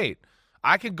going, wait,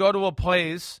 I could go to a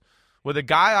place with a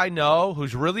guy I know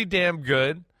who's really damn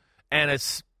good, and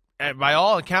by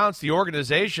all accounts the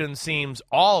organization seems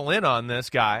all in on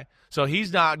this guy, so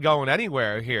he's not going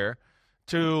anywhere here.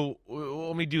 To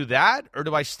let me do that, or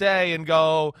do I stay and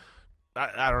go?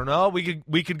 I don't know.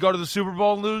 We could go to the Super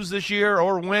Bowl and lose this year,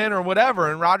 or win, or whatever,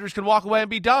 and Rodgers could walk away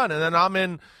and be done, and then I'm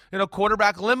in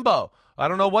quarterback limbo. I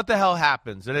don't know what the hell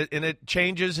happens, and it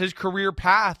changes his career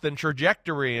path and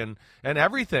trajectory and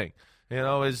everything.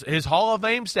 His Hall of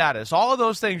Fame status. All of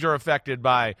those things are affected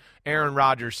by Aaron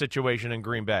Rodgers' situation in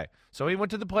Green Bay. So he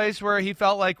went to the place where he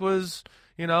felt like was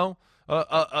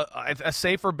a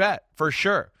safer bet for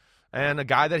sure. And a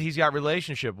guy that he's got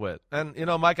relationship with. And,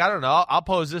 Mike, I don't know. I'll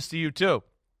pose this to you, too.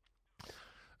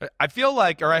 I feel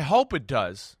like, or I hope it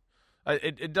does.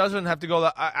 It doesn't have to go.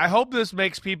 I hope this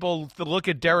makes people look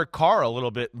at Derek Carr a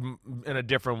little bit in a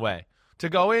different way. To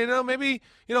go, maybe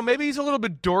he's a little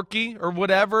bit dorky or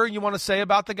whatever you want to say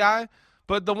about the guy.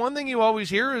 But the one thing you always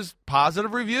hear is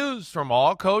positive reviews from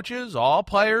all coaches, all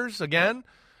players, again.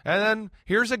 And then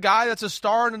here's a guy that's a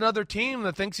star in another team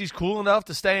that thinks he's cool enough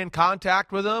to stay in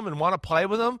contact with him and want to play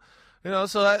with him.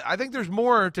 So I think there's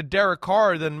more to Derek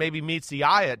Carr than maybe meets the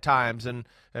eye at times, and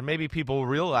maybe people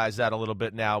realize that a little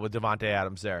bit now with Davante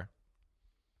Adams there.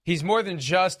 He's more than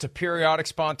just a periodic,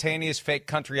 spontaneous, fake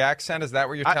country accent. Is that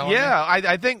what you're telling me? Yeah,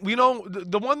 I think,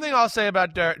 the one thing I'll say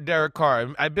about Derek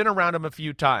Carr, I've been around him a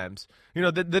few times.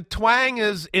 The twang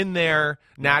is in there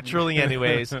naturally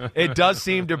anyways. It does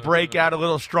seem to break out a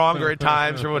little stronger at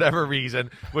times for whatever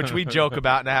reason, which we joke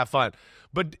about and have fun.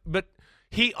 But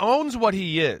he owns what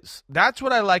he is. That's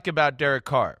what I like about Derek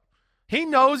Carr. He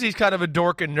knows he's kind of a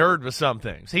dork and nerd with some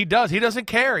things. He does. He doesn't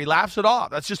care. He laughs it off.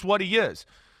 That's just what he is.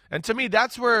 And to me,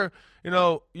 that's where,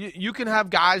 you can have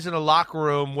guys in a locker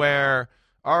room where,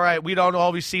 all right, we don't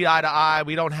always see eye to eye.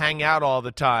 We don't hang out all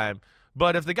the time.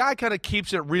 But if the guy kind of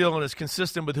keeps it real and is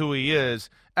consistent with who he is,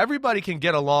 everybody can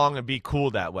get along and be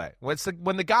cool that way.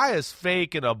 When the guy is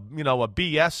fake and a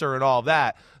BSer and all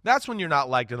that, that's when you're not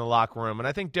liked in the locker room. And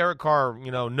I think Derek Carr,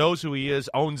 knows who he is,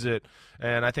 owns it,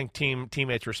 and I think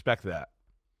teammates respect that.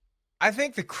 I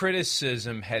think the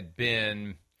criticism had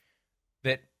been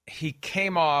that he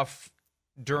came off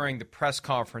during the press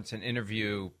conference and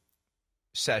interview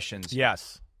sessions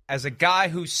as a guy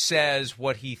who says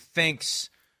what he thinks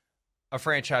a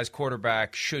franchise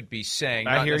quarterback should be saying,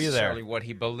 not necessarily what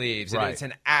he believes. Right. It's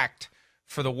an act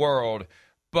for the world,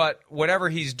 but whatever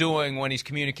he's doing when he's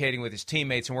communicating with his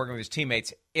teammates and working with his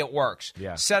teammates, it works.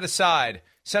 Yeah. Set aside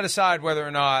whether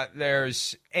or not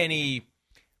there's any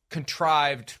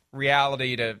contrived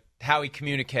reality to how he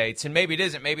communicates, and maybe it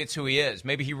isn't. Maybe it's who he is.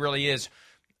 Maybe he really is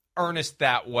earnest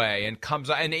that way and comes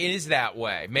and is that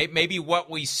way. Maybe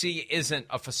what we see isn't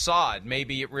a facade.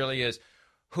 Maybe it really is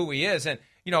who he is. And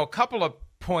a couple of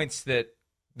points that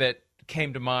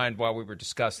came to mind while we were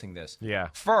discussing this. Yeah.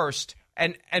 First,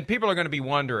 and people are going to be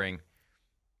wondering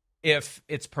if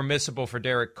it's permissible for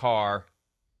Derek Carr,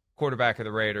 quarterback of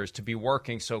the Raiders, to be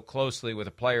working so closely with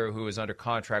a player who is under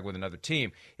contract with another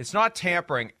team. It's not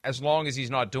tampering as long as he's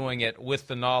not doing it with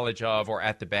the knowledge of or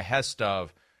at the behest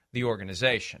of the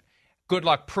organization. Good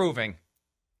luck proving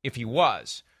if he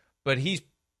was. But he's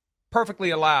perfectly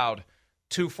allowed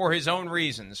to, for his own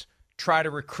reasons, try to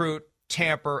recruit,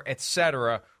 tamper,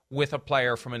 etc., with a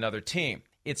player from another team.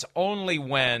 It's only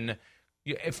when,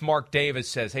 if Mark Davis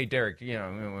says, "Hey, Derek,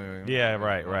 right.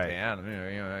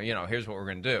 Here's what we're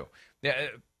going to do,"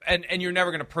 and you're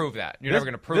never going to prove that. You're never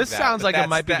going to prove that. This sounds like it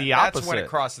might be the opposite. That's when it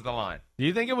crosses the line. Do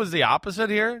you think it was the opposite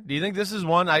here? Do you think this is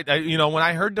one? When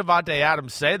I heard Davante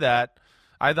Adams say that,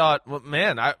 I thought, well,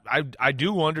 man, I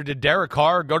do wonder, did Derek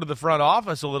Carr go to the front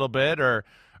office a little bit, or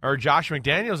Josh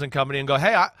McDaniels and company, and go,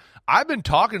 hey, I've been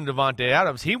talking to Davante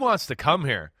Adams. He wants to come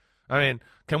here. I mean,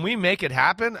 can we make it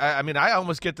happen? I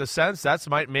almost get the sense that's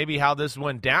maybe how this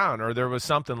went down, or there was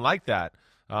something like that.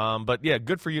 But yeah,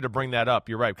 good for you to bring that up.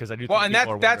 You're right, because I do. Well, think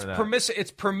and that's permissible.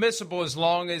 It's permissible as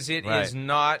long as it is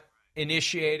not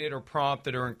initiated or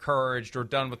prompted or encouraged or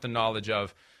done with the knowledge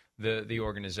of the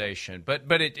organization. But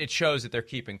it shows that they're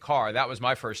keeping Carr. That was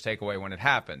my first takeaway when it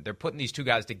happened. They're putting these two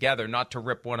guys together, not to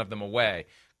rip one of them away.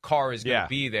 Carr is going to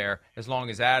be there as long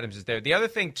as Adams is there. The other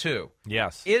thing, too,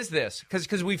 is this,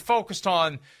 because we focused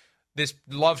on this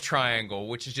love triangle,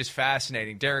 which is just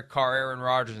fascinating. Derek Carr, Aaron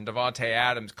Rodgers, and Davante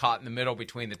Adams caught in the middle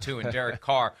between the two, and Derek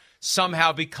Carr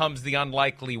somehow becomes the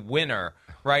unlikely winner,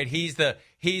 right? He's the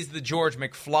George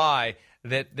McFly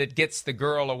that gets the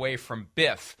girl away from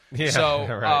Biff. Yeah, so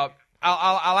right.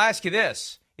 I'll ask you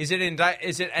this. Is it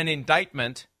an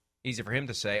indictment, easy for him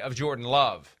to say, of Jordan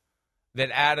Love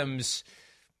that Adams...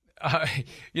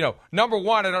 number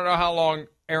one, I don't know how long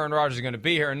Aaron Rodgers is going to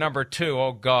be here. And number two,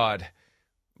 oh, God,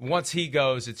 once he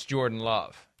goes, it's Jordan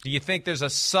Love. Do you think there's a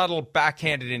subtle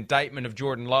backhanded indictment of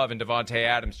Jordan Love and Davante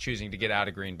Adams choosing to get out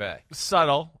of Green Bay?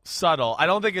 Subtle. I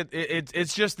don't think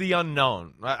it's just the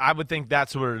unknown. I would think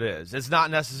that's what it is. It's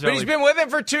not necessarily. But he's been with him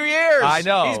for 2 years. I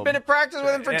know. He's been in practice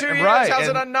with him for 2 years. Right. How's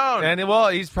it unknown? And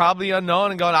he's probably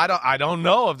unknown and going, I don't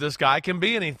know if this guy can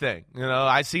be anything.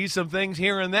 I see some things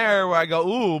here and there where I go,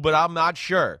 ooh, but I'm not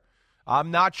sure.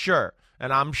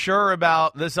 And I'm sure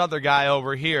about this other guy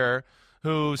over here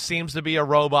who seems to be a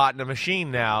robot and a machine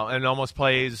now and almost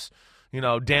plays,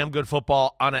 damn good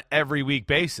football on an every week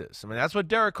basis. I mean, that's what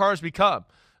Derek Carr's become.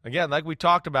 Again, like we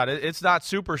talked about, it's not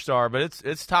superstar, but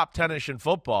it's top 10-ish in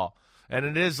football. And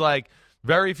it is like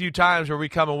very few times where we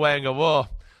come away and go, well,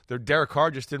 Derek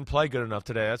Carr just didn't play good enough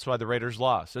today. That's why the Raiders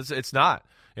lost. It's not.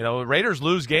 Raiders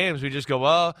lose games. We just go,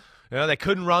 well, they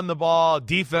couldn't run the ball.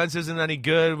 Defense isn't any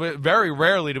good. Very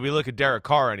rarely do we look at Derek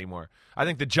Carr anymore. I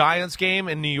think the Giants game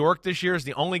in New York this year is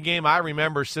the only game I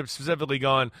remember specifically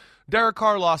going, Derek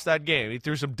Carr lost that game. He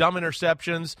threw some dumb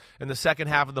interceptions in the second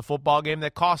half of the football game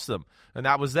that cost them, and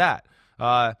that was that.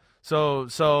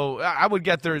 So I would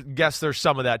guess there's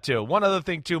some of that too. One other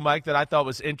thing too, Mike, that I thought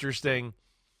was interesting,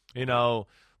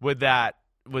 with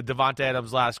Davante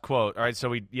Adams' last quote. All right,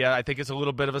 so I think it's a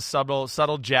little bit of a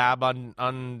subtle jab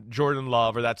on Jordan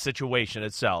Love or that situation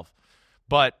itself,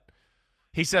 but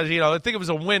he says, I think it was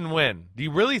a win-win. Do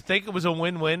you really think it was a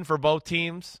win-win for both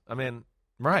teams? I mean,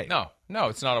 right? No,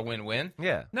 it's not a win-win.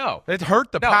 Yeah, no, it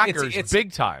hurt the Packers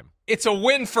big time. It's a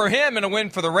win for him and a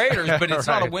win for the Raiders, but it's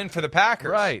right. not a win for the Packers.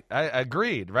 Right. I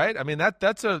agreed, right? I mean,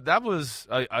 that was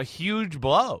a huge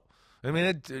blow. I mean,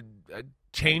 it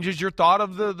changes your thought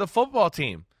of the football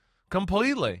team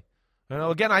completely.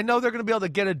 Again, I know they're going to be able to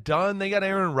get it done. They got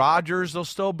Aaron Rodgers. They'll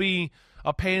still be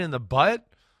a pain in the butt.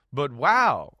 But,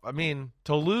 wow, I mean,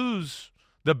 to lose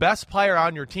the best player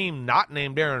on your team not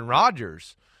named Aaron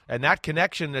Rodgers and that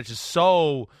connection that's just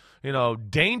so,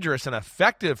 dangerous and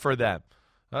effective for them.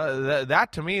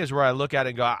 That to me is where I look at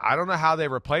it and go, I don't know how they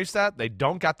replace that. They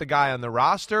don't got the guy on the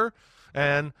roster.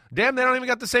 And, damn, they don't even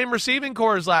got the same receiving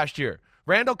core as last year.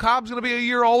 Randall Cobb's going to be a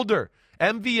year older.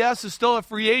 MVS is still a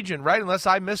free agent, right? Unless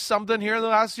I missed something here in the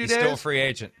last few days. Still a free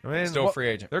agent. Still a free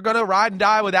agent. They're going to ride and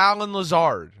die with Alan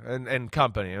Lazard and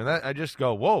company. And I just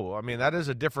go, whoa. I mean, that is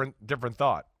a different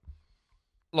thought.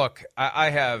 Look,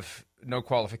 I have no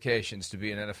qualifications to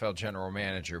be an NFL general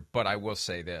manager, but I will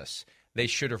say this. They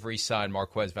should have re-signed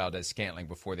Marquez Valdes-Scantling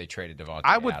before they traded Davante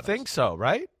I would Adams. think so,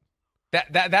 right?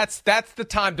 That's the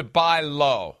time to buy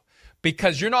low.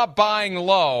 Because you're not buying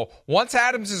low. Once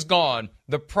Adams is gone,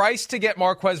 the price to get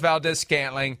Marquez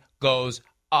Valdes-Scantling goes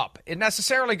up. It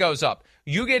necessarily goes up.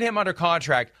 You get him under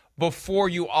contract before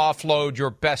you offload your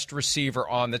best receiver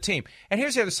on the team. And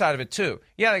here's the other side of it, too.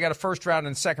 Yeah, they got a first-round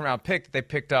and second-round pick that they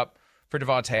picked up for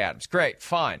Davante Adams. Great,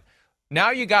 fine. Now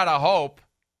you got to hope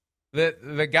that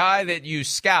the guy that you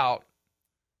scout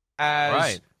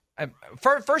as... Right.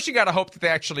 First, you got to hope that they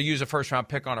actually use a first-round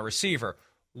pick on a receiver.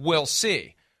 We'll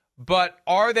see. But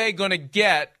are they going to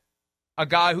get a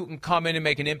guy who can come in and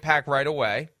make an impact right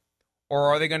away?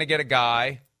 Or are they going to get a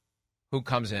guy who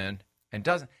comes in and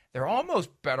doesn't? They're almost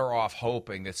better off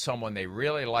hoping that someone they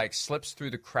really like slips through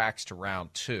the cracks to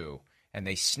round 2 and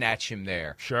they snatch him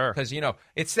there. Sure. Because,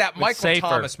 it's that Michael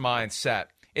Thomas mindset.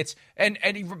 It's and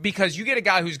because you get a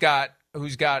guy who's got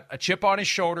a chip on his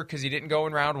shoulder because he didn't go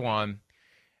in round 1.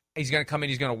 He's going to come in,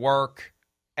 he's going to work.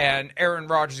 And Aaron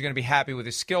Rodgers is going to be happy with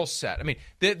his skill set. I mean,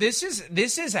 this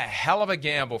is a hell of a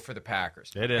gamble for the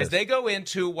Packers. It is. As they go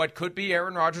into what could be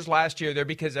Aaron Rodgers last year there,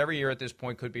 because every year at this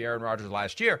point could be Aaron Rodgers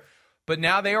last year. But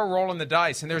now they are rolling the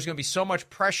dice, and there's going to be so much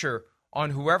pressure on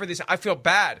whoever this. I feel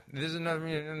bad. This is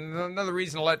another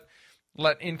reason to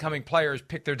let incoming players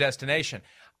pick their destination.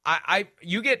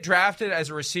 You get drafted as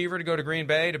a receiver to go to Green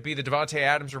Bay to be the Davante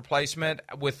Adams replacement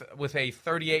with a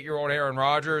 38-year-old Aaron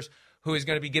Rodgers, who is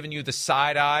going to be giving you the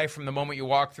side eye from the moment you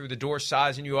walk through the door,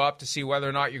 sizing you up to see whether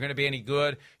or not you're going to be any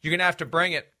good. You're going to have to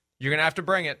bring it. You're going to have to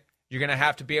bring it. You're going to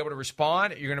have to be able to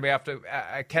respond. You're going to have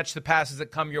to catch the passes that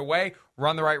come your way,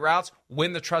 run the right routes,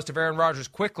 win the trust of Aaron Rodgers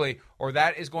quickly, or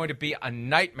that is going to be a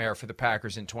nightmare for the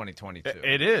Packers in 2022.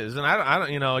 It is, and I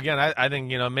don't. Again, I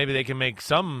think maybe they can make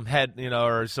some head,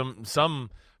 or some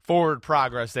forward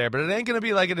progress there, but it ain't going to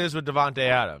be like it is with Davante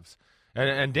Adams.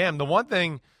 And damn, the one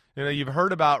thing. You've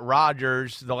heard about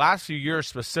Rodgers the last few years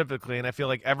specifically, and I feel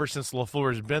like ever since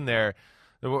LaFleur's been there,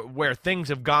 where things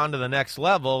have gone to the next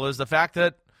level is the fact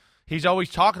that he's always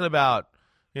talking about,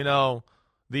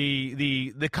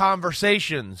 the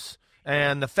conversations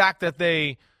and the fact that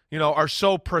they, are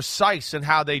so precise in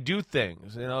how they do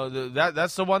things.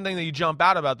 That's the one thing that you jump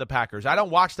out about the Packers. I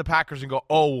don't watch the Packers and go,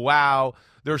 oh, wow,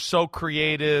 they're so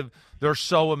creative. They're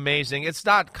so amazing. It's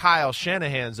not Kyle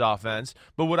Shanahan's offense,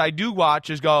 but what I do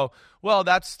watch is go, well,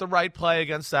 that's the right play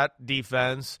against that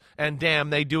defense, and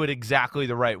damn, they do it exactly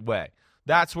the right way.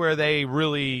 That's where they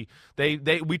really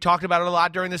we talked about it a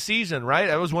lot during the season, right?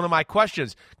 That was one of my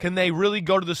questions. Can they really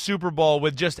go to the Super Bowl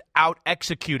with just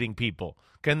out-executing people?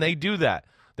 Can they do that?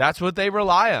 That's what they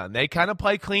rely on. They kind of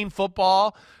play clean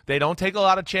football. They don't take a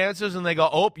lot of chances, and they go,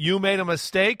 oh, you made a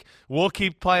mistake. We'll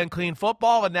keep playing clean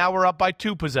football, and now we're up by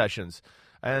 2 possessions.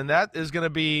 And that is going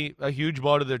to be a huge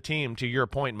blow to their team, to your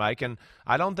point, Mike. And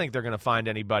I don't think they're going to find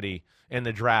anybody in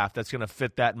the draft that's going to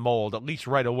fit that mold, at least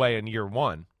right away in year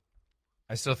 1.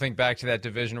 I still think back to that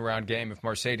divisional round game. If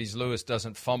Mercedes Lewis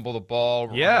doesn't fumble the ball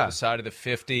on the other side of the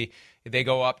 50, if they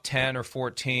go up 10 or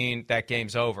 14, that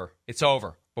game's over. It's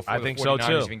over before the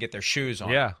 49ers even get their shoes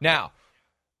on. Yeah. Now,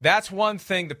 that's one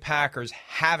thing the Packers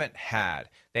haven't had.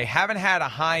 They haven't had a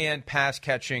high-end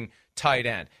pass-catching tight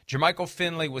end. Jermichael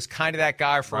Finley was kind of that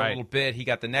guy for a little bit. He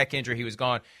got the neck injury. He was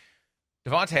gone.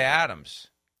 Devontae Adams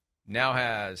now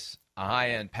has a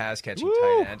high-end pass-catching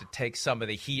tight end to take some of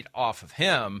the heat off of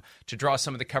him, to draw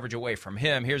some of the coverage away from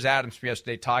him. Here's Adams from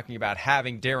yesterday talking about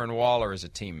having Darren Waller as a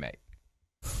teammate.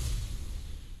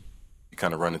 You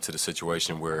kind of run into the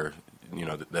situation where,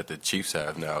 that the Chiefs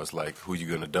have now. It's like, who you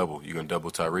going to double? You're going to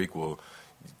double Tyreek? Well,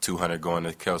 200 going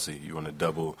to Kelsey. You want to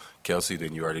double Kelsey,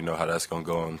 then you already know how that's going to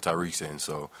go on Tyreek's end.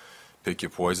 So pick your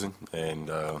poison,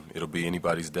 and it'll be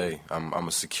anybody's day. I'm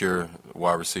a secure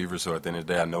wide receiver, so at the end of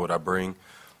the day, I know what I bring.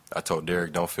 I told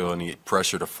Derek, don't feel any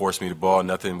pressure to force me the ball,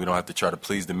 nothing. We don't have to try to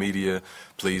please the media,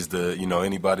 please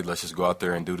anybody. Let's just go out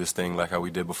there and do this thing like how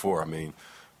we did before. I mean,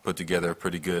 put together a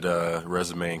pretty good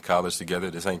resume in college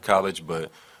together. This ain't college,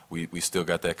 but we still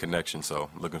got that connection, so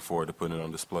looking forward to putting it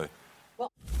on display.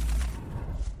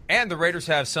 And the Raiders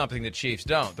have something the Chiefs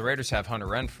don't. The Raiders have Hunter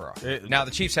Renfrow. Now,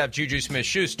 the Chiefs have Juju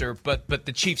Smith-Schuster, but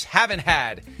the Chiefs haven't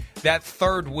had that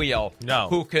third wheel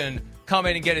who can come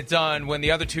in and get it done when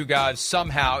the other two guys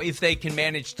somehow, if they can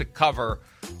manage to cover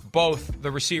both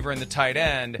the receiver and the tight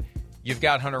end, you've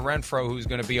got Hunter Renfrow who's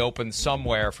going to be open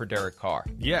somewhere for Derek Carr.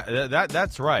 Yeah,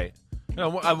 that's right.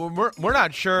 We're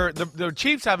not sure. The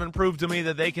Chiefs haven't proved to me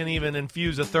that they can even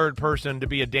infuse a third person to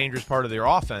be a dangerous part of their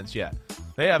offense yet.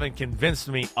 They haven't convinced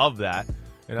me of that.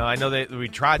 I know we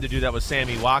tried to do that with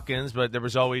Sammy Watkins, but there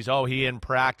was always, he in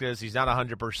practice, he's not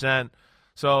 100%.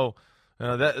 So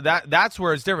that's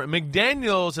where it's different.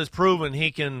 McDaniels has proven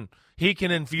he can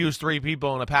infuse three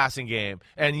people in a passing game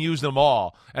and use them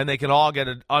all, and they can all get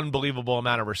an unbelievable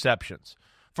amount of receptions.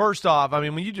 First off,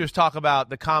 when you just talk about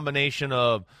the combination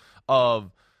of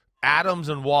Adams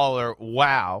and Waller,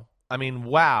 wow.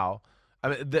 Wow.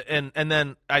 And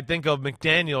then I think of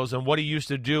McDaniels and what he used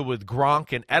to do with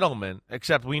Gronk and Edelman,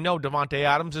 except we know Davante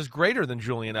Adams is greater than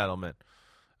Julian Edelman.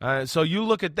 So you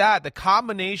look at that, the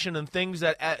combination and things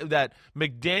that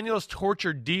McDaniels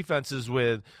tortured defenses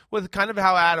with kind of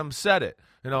how Adams said it.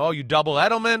 You double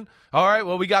Edelman. All right,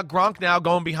 well, we got Gronk now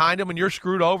going behind him, and you're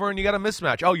screwed over, and you got a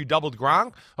mismatch. Oh, you doubled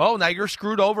Gronk? Oh, now you're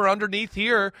screwed over underneath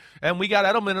here, and we got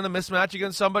Edelman in a mismatch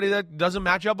against somebody that doesn't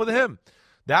match up with him.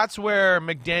 That's where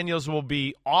McDaniels will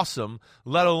be awesome,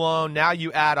 let alone now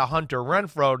you add a Hunter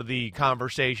Renfrow to the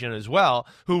conversation as well,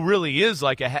 who really is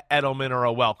like a Edelman or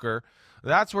a Welker.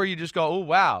 That's where you just go, oh,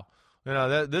 wow.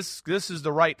 This is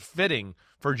the right fitting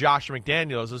for Josh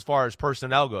McDaniels as far as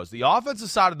personnel goes. The offensive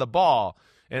side of the ball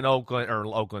in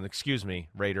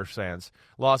Raiders fans,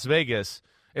 Las Vegas,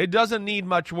 it doesn't need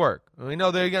much work. We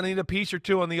know they're going to need a piece or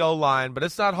two on the O-line, but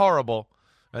it's not horrible.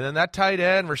 And then that tight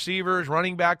end, receivers,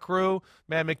 running back crew,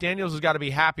 man, McDaniels has got to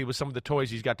be happy with some of the toys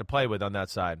he's got to play with on that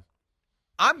side.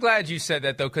 I'm glad you said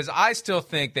that, though, because I still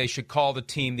think they should call the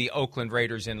team the Oakland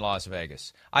Raiders in Las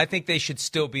Vegas. I think they should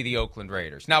still be the Oakland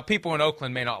Raiders. Now, people in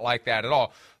Oakland may not like that at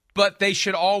all, but they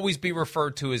should always be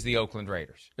referred to as the Oakland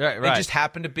Raiders. Right. They just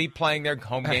happen to be playing their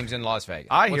home games in Las Vegas.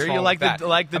 I hear you, like the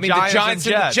Giants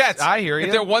and the Jets. I hear you.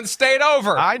 If they're one state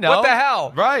over. I know. What the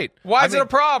hell? Right. Why is it a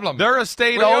problem? They're a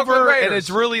state over, and it's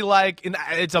really like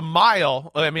it's a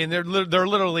mile. They're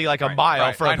literally like a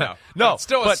mile from. I know. No, it's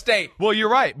still a state. Well, you're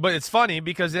right, but it's funny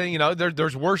because then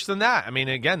there's worse than that.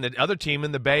 Again, the other team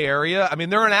in the Bay Area.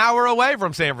 They're an hour away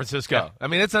from San Francisco. Yeah.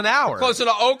 It's an hour closer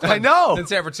to Oakland. I know. Than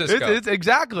San Francisco. It's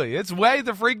exactly. It's way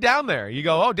the freak down there. You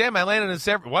go, oh damn, I landed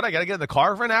in what? I got to get in the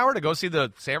car for an hour to go see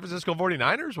the San Francisco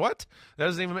 49ers? What? That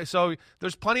doesn't even make so.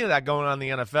 There's plenty of that going on in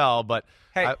the NFL, but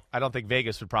hey, I don't think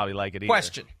Vegas would probably like it either.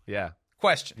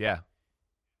 Question. Yeah.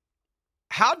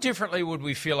 How differently would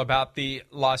we feel about the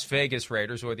Las Vegas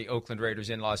Raiders or the Oakland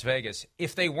Raiders in Las Vegas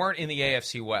if they weren't in the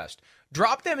AFC West?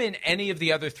 Drop them in any of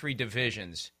the other three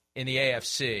divisions in the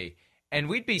AFC, and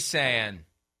we'd be saying,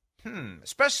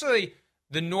 especially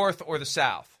the North or the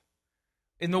South.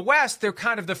 In the West, they're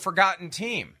kind of the forgotten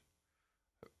team.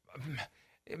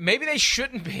 Maybe they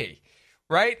shouldn't be,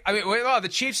 right? The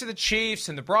Chiefs are the Chiefs,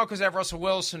 and the Broncos have Russell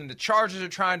Wilson, and the Chargers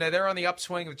are they're on the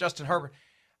upswing with Justin Herbert.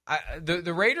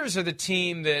 The Raiders are the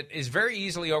team that is very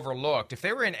easily overlooked. If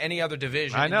they were in any other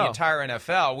division in the entire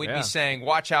NFL, we'd be saying,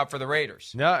 watch out for the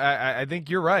Raiders. No, I think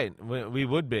you're right. We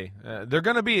would be.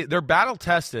 They're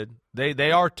battle-tested.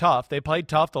 They are tough. They played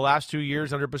tough the last 2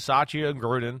 years under Bisaccia and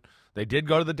Gruden. They did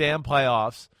go to the damn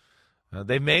playoffs.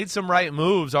 They've made some right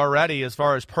moves already as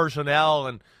far as personnel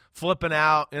and flipping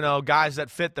out, guys that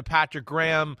fit the Patrick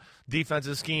Graham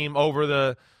defensive scheme over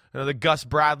the Gus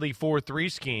Bradley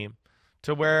 4-3 scheme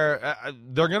to where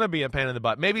they're going to be a pain in the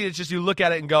butt. Maybe it's just you look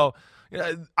at it and go,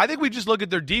 I think we just look at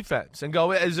their defense and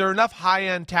go, is there enough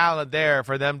high-end talent there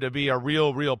for them to be a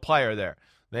real player there?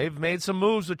 They've made some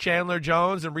moves with Chandler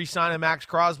Jones and re-signing Max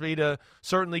Crosby to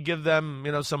certainly give them,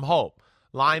 some hope.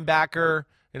 Linebacker,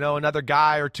 another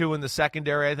guy or two in the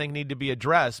secondary I think need to be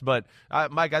addressed. But,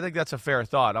 Mike, I think that's a fair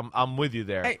thought. I'm with you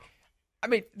there. Hey, I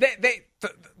mean,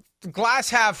 the glass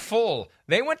half full.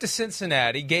 They went to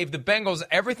Cincinnati, gave the Bengals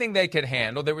everything they could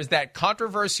handle. There was that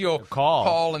controversial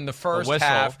call in the first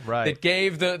half that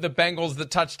gave the Bengals the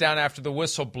touchdown after the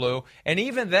whistle blew. And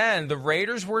even then, the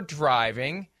Raiders were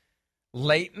driving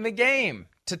late in the game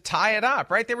to tie it up,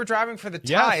 right? They were driving for the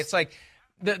tie. Yes. It's like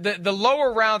the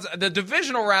lower rounds, the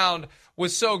divisional round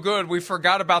was so good we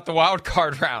forgot about the wild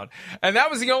card round. And that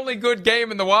was the only good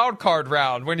game in the wild card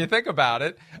round when you think about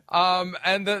it.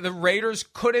 And the Raiders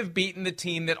could have beaten the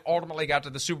team that ultimately got to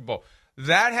the Super Bowl.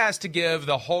 That has to give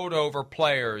the holdover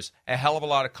players a hell of a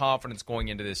lot of confidence going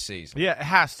into this season. Yeah, it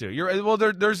has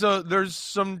to. There's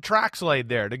some tracks laid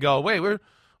there to go, wait,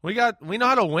 we know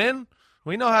how to win.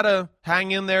 We know how to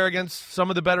hang in there against some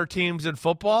of the better teams in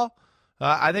football.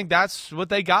 I think that's what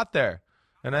they got there.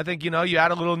 And I think, you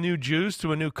add a little new juice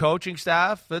to a new coaching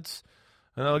staff.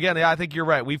 Again, I think you're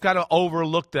right. We've kind of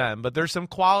overlooked them, but there's some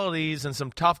qualities and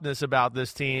some toughness about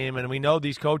this team, and we know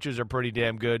these coaches are pretty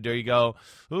damn good. There you go.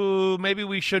 Ooh, maybe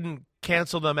we shouldn't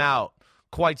cancel them out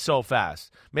quite so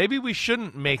fast. Maybe we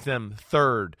shouldn't make them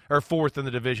third or fourth in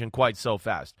the division quite so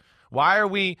fast. Why are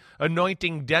we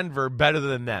anointing Denver better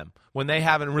than them when they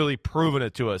haven't really proven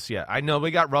it to us yet? I know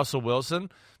we got Russell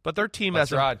Wilson, but their team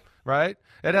hasn't, right?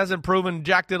 It hasn't proven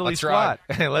Jack Diddley's squad.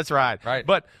 Let's ride. Right.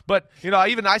 But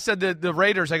even I said the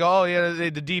Raiders, I go,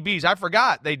 the DBs. I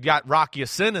forgot they got Rock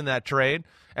Ya-Sin in that trade,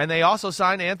 and they also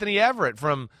signed Anthony Everett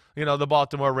from the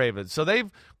Baltimore Ravens. So they've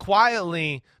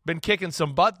quietly been kicking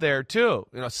some butt there too.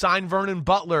 Signed Vernon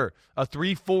Butler, a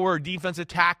 3-4 defensive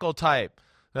tackle type.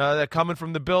 That coming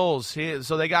from the Bills,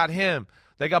 so they got him.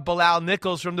 They got Bilal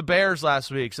Nichols from the Bears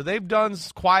last week. So they've done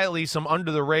quietly some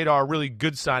under-the-radar, really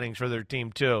good signings for their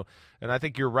team too. And I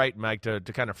think you're right, Mike, to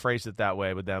kind of phrase it that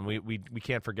way with them. We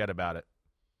can't forget about it.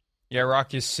 Yeah,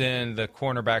 Rock Ya-Sin, the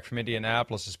cornerback from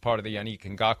Indianapolis, is part of the Yannick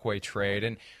Ngakoue trade.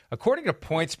 And according to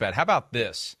PointsBet, how about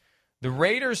this? The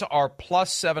Raiders are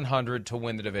plus 700 to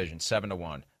win the division,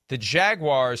 7-1. The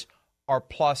Jaguars are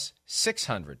plus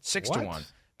 600,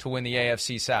 6-1. To win the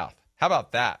AFC South. How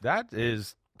about that? That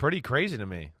is pretty crazy to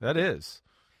me. That is.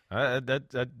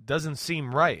 That doesn't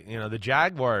seem right. The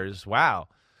Jaguars, wow.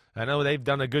 I know they've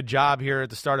done a good job here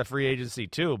at the start of free agency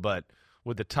too, but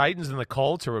with the Titans and the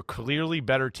Colts, who are clearly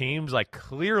better teams,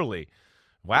 clearly,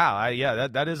 wow,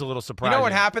 that is a little surprising. You know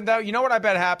what happened, though? You know what I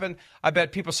bet happened? I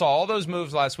bet people saw all those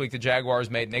moves last week the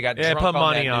Jaguars made, and they got drunk put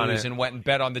money on it and went and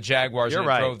bet on the Jaguars. You're and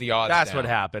right. Drove the odds That's down. what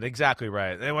happened. Exactly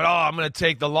right. They went, I'm going to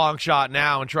take the long shot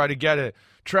now and try to get it.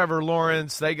 Trevor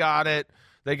Lawrence, they got it.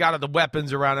 They got the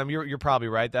weapons around him. You're probably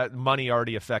right. That money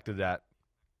already affected that.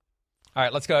 All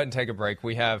right, let's go ahead and take a break.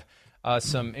 We have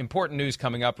some important news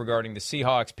coming up regarding the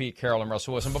Seahawks, Pete Carroll, and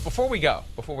Russell Wilson. But before we go,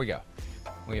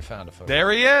 we have found a photo.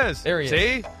 There he is.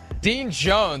 See? Dean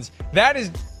Jones. That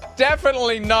is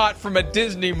definitely not from a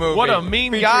Disney movie. What a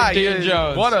mean guy. Dean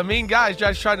Jones. What a mean guy. He's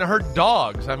just trying to hurt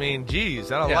dogs. I mean,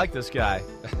 geez, I don't like this guy.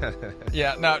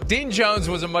 Yeah, no, Dean Jones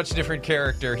was a much different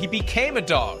character. He became a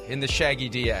dog in the Shaggy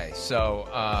DA.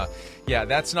 So,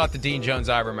 that's not the Dean Jones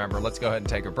I remember. Let's go ahead and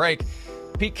take a break.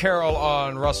 Pete Carroll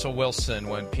on Russell Wilson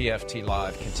when PFT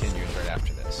Live continues right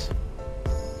after this.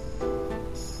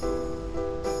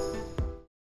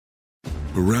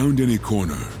 Around any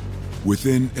corner,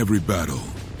 within every battle,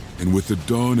 and with the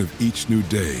dawn of each new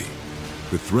day,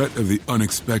 the threat of the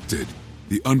unexpected,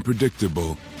 the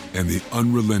unpredictable, and the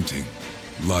unrelenting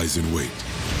lies in wait.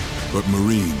 But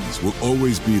Marines will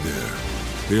always be there.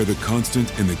 They are the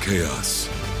constant in the chaos.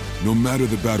 No matter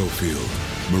the battlefield,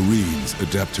 Marines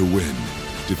adapt to win,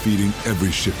 defeating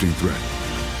every shifting threat,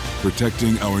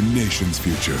 protecting our nation's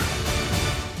future.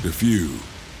 The few,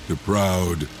 the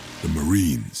proud, the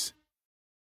Marines.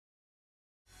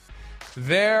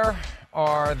 There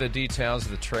are the details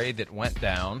of the trade that went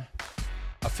down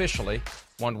officially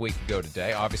 1 week ago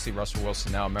today. Obviously, Russell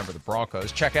Wilson now a member of the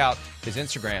Broncos. Check out his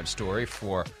Instagram story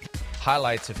for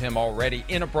highlights of him already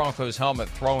in a Broncos helmet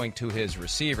throwing to his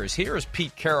receivers. Here is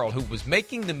Pete Carroll, who was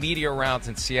making the media rounds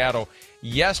in Seattle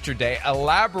yesterday,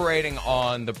 elaborating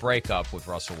on the breakup with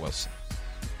Russell Wilson.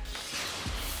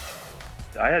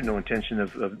 I had no intention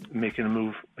of making a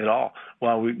move at all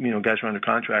while guys were under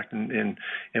contract and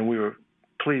we were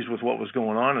pleased with what was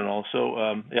going on, and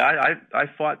also, I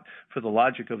fought for the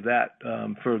logic of that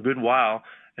for a good while,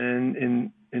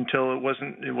 and until it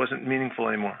wasn't meaningful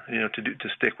anymore, to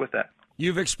stick with that.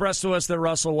 You've expressed to us that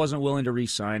Russell wasn't willing to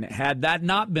re-sign. Had that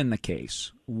not been the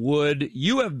case, would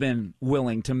you have been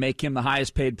willing to make him the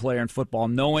highest paid player in football,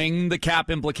 knowing the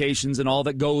cap implications and all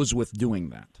that goes with doing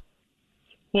that?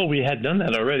 Well, we had done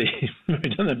that already. We've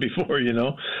done that before, It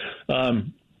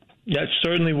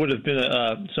certainly would have been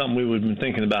something we would have been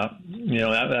thinking about.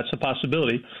 That's a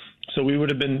possibility. So we would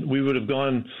have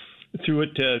gone through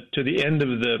it to the end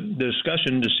of the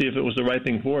discussion to see if it was the right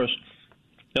thing for us.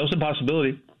 That was a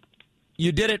possibility.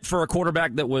 You did it for a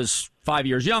quarterback that was 5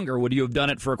 years younger. Would you have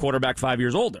done it for a quarterback 5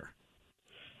 years older?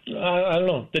 I don't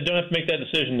know. They don't have to make that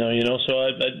decision now, so I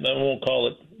won't call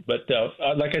it. But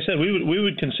like I said, we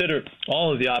would consider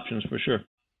all of the options for sure.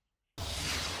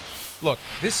 Look,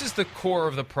 this is the core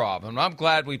of the problem. I'm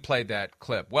glad we played that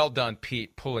clip. Well done,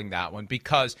 Pete, pulling that one,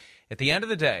 because at the end of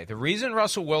the day, the reason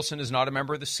Russell Wilson is not a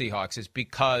member of the Seahawks is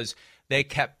because they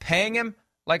kept paying him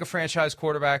like a franchise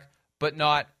quarterback, but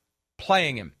not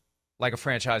playing him like a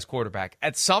franchise quarterback.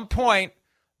 At some point,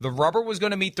 the rubber was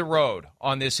going to meet the road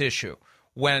on this issue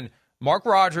when Mark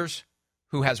Rodgers,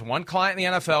 who has one client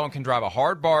in the NFL and can drive a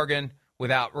hard bargain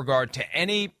without regard to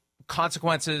any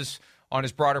consequences on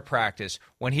his broader practice,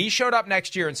 when he showed up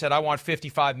next year and said, I want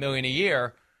 $55 million a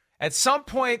year, at some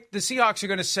point the Seahawks are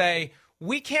going to say,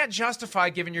 we can't justify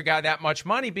giving your guy that much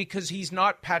money because he's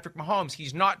not Patrick Mahomes.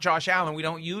 He's not Josh Allen. We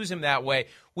don't use him that way.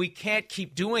 We can't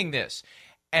keep doing this.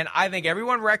 And I think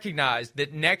everyone recognized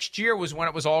that next year was when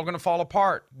it was all going to fall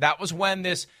apart. That was when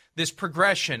this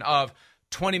progression of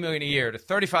 $20 million a year to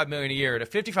 $35 million a year to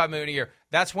 $55 million a year,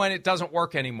 that's when it doesn't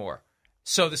work anymore.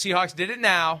 So the Seahawks did it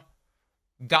now,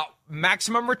 got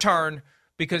maximum return,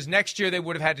 because next year they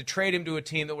would have had to trade him to a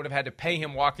team that would have had to pay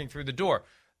him walking through the door.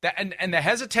 And the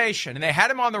hesitation, and they had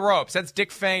him on the ropes. That's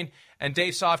Dick Fain and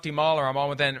Dave Softy Mahler. I'm on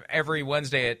with them every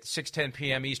Wednesday at 6:10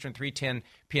 p.m. Eastern, 3:10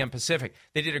 p.m. Pacific.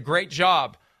 They did a great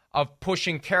job of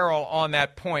pushing Carroll on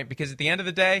that point, because at the end of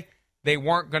the day, they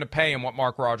weren't going to pay him what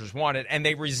Mark Rodgers wanted, and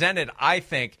they resented, I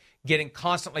think, getting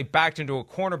constantly backed into a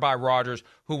corner by Rodgers,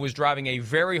 who was driving a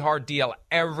very hard deal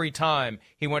every time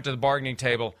he went to the bargaining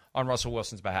table on Russell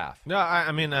Wilson's behalf. No,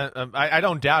 I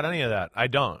don't doubt any of that. I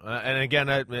don't. And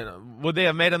again, would they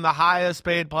have made him the highest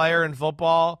paid player in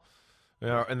football?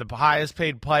 And the highest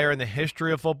paid player in the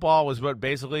history of football was what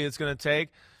basically it's going to take.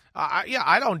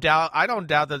 I don't doubt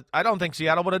that. I don't think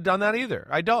Seattle would have done that either.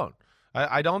 I don't.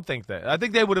 I don't think that. I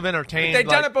think they would have entertained. But they'd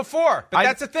done it before. But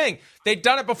that's the thing. They'd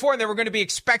done it before, and they were going to be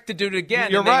expected to do it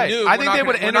again. You're right. I think they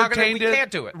would have entertained it. We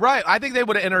can't do it. Right. I think they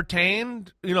would have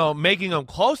entertained, making him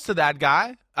close to that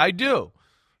guy. I do.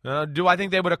 Do I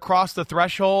think they would have crossed the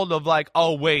threshold of like,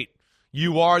 oh, wait,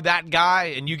 you are that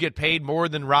guy and you get paid more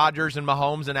than Rodgers and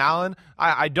Mahomes and Allen?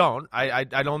 I don't. I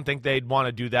don't think they'd want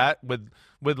to do that with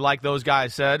like those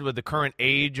guys said, with the current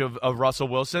age of Russell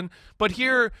Wilson. But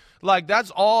here, like, that's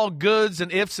all goods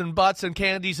and ifs and buts and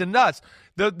candies and nuts.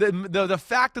 The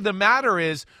fact of the matter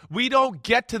is we don't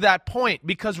get to that point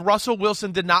because Russell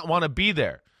Wilson did not want to be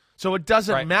there. So it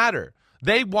doesn't matter.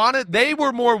 They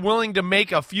were more willing to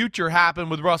make a future happen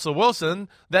with Russell Wilson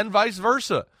than vice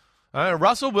versa.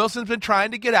 Russell Wilson's been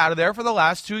trying to get out of there for the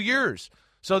last 2 years.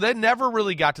 So they never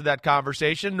really got to that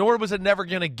conversation, nor was it never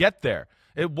going to get there.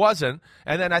 It wasn't.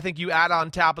 And then I think you add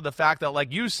on top of the fact that,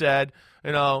 like you said,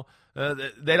 they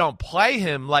don't play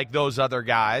him like those other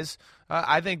guys.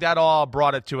 I think that all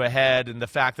brought it to a head, and the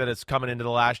fact that it's coming into the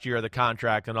last year of the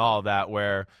contract and all of that,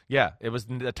 where,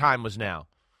 the time was now.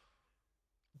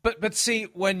 But see,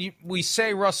 when we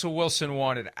say Russell Wilson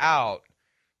wanted out,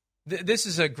 this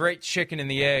is a great chicken and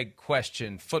the egg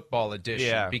question, football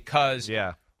edition, because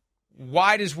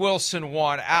why does Wilson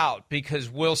want out? Because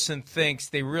Wilson thinks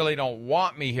they really don't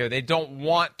want me here. They don't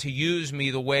want to use me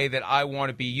the way that I want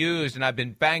to be used, and I've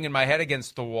been banging my head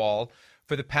against the wall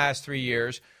for the past 3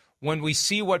 years. When we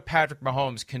see what Patrick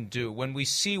Mahomes can do, when we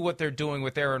see what they're doing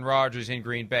with Aaron Rodgers in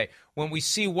Green Bay, when we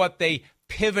see what they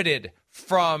pivoted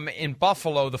from in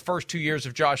Buffalo the first 2 years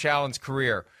of Josh Allen's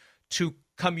career to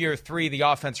come year 3, the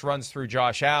offense runs through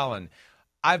Josh Allen.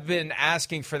 I've been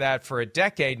asking for that for a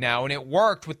decade now, and it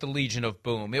worked with the Legion of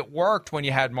Boom. It worked when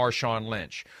you had Marshawn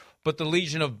Lynch. But the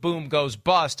Legion of Boom goes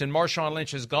bust, and Marshawn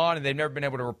Lynch is gone, and they've never been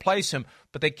able to replace him,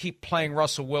 but they keep playing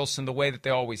Russell Wilson the way that they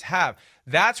always have.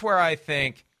 That's where I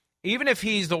think, even if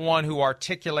he's the one who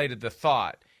articulated the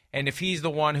thought, and if he's the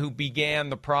one who began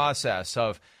the process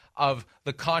of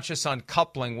the conscious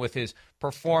uncoupling with his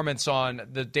performance on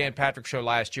the Dan Patrick Show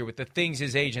last year, with the things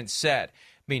his agent said,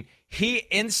 I mean, he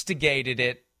instigated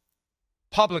it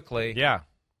publicly. Yeah.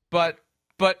 But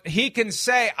But he can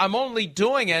say, I'm only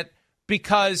doing it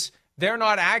because they're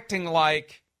not acting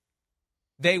like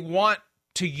they want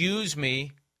to use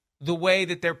me the way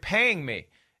that they're paying me.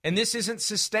 And this isn't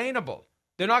sustainable.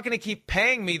 They're not going to keep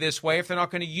paying me this way if they're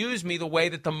not going to use me the way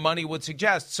that the money would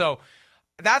suggest. So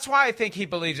that's why I think he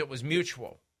believes it was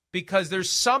mutual, because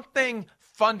there's something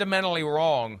fundamentally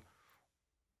wrong.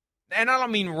 And I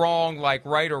don't mean wrong like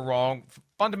right or wrong,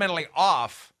 fundamentally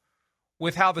off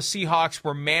with how the Seahawks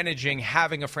were managing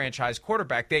having a franchise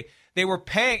quarterback. They were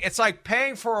paying, it's like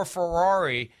paying for a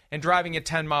Ferrari and driving at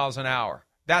 10 miles an hour.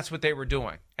 That's what they were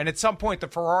doing. And at some point, the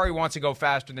Ferrari wants to go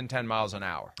faster than 10 miles an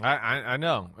hour. I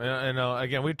know.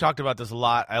 Again, we've talked about this a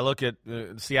lot. I look at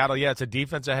Seattle, it's a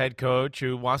defensive head coach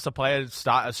who wants to play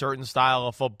a certain style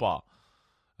of football.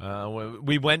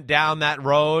 We went down that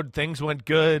road. Things went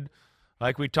good,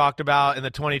 like we talked about in the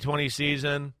 2020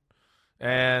 season.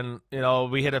 And,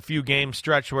 we hit a few game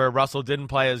stretch where Russell didn't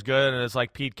play as good, and it's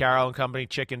like Pete Carroll and company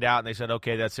chickened out, and they said,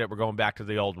 okay, that's it. We're going back to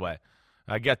the old way.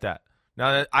 I get that.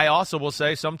 Now, I also will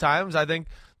say sometimes I think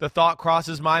the thought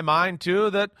crosses my mind,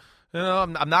 too, that,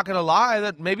 I'm not going to lie,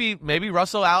 that maybe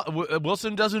Russell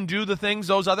Wilson doesn't do the things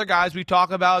those other guys we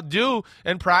talk about do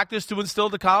in practice to instill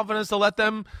the confidence to let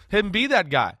him be that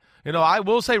guy. I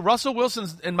will say Russell Wilson,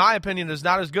 in my opinion, is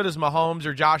not as good as Mahomes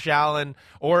or Josh Allen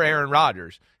or Aaron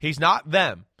Rodgers. He's not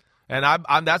them.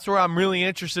 And that's where I'm really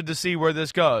interested to see where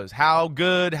this goes. How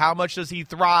much does he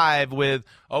thrive with,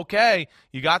 okay,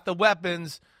 you got the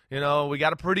weapons, we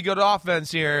got a pretty good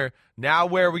offense here. Now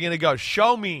where are we going to go?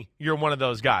 Show me you're one of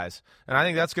those guys. And I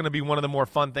think that's going to be one of the more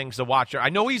fun things to watch. I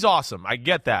know he's awesome. I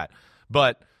get that.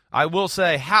 But I will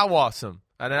say how awesome.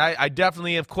 And I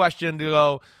definitely have questioned to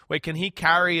go, wait, can he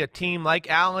carry a team like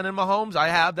Allen and Mahomes? I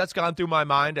have. That's gone through my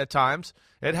mind at times.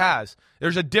 It has.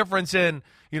 There's a difference in,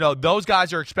 those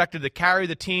guys are expected to carry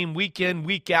the team week in,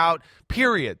 week out,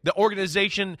 period. The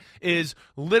organization is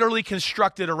literally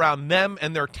constructed around them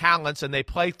and their talents, and they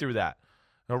play through that.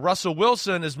 Now, Russell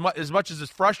Wilson, as much as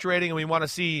it's frustrating and we want to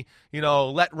see,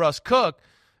 let Russ cook,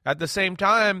 at the same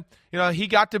time, he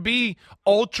got to be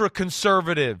ultra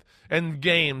conservative in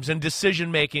games and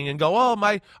decision-making and go,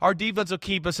 our defense will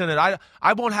keep us in it.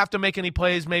 I won't have to make any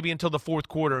plays maybe until the fourth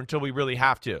quarter until we really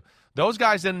have to. Those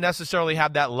guys didn't necessarily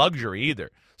have that luxury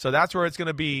either. So that's where it's going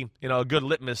to be, a good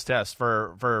litmus test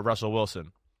for Russell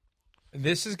Wilson.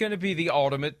 This is going to be the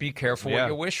ultimate be careful what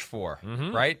you wish for,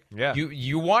 right? Yeah.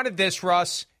 You wanted this,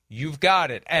 Russ. You've got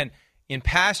it. And in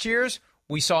past years,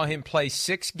 we saw him play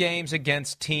 6 games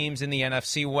against teams in the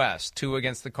NFC West, 2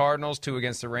 against the Cardinals, 2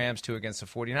 against the Rams, 2 against the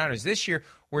 49ers. This year,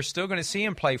 we're still going to see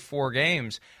him play 4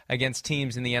 games against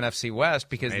teams in the NFC West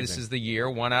because This is the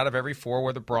year, 1 out of every 4,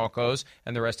 where the Broncos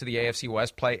and the rest of the AFC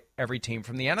West play every team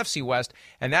from the NFC West.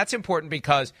 And that's important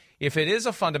because if it is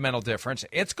a fundamental difference,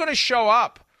 it's going to show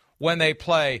up when they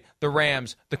play the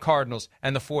Rams, the Cardinals,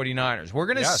 and the 49ers. We're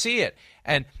going to see it.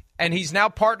 And he's now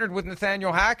partnered with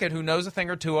Nathaniel Hackett, who knows a thing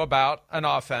or two about an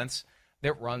offense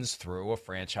that runs through a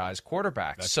franchise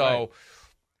quarterback. That's right.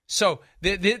 So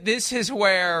this is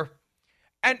where,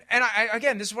 and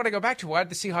again, this is what I go back to. Why did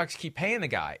the Seahawks keep paying the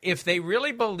guy? If they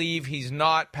really believe he's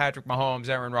not Patrick Mahomes,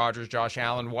 Aaron Rodgers, Josh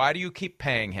Allen, why do you keep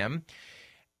paying him?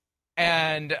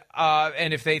 And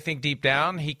if they think deep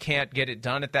down he can't get it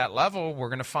done at that level, we're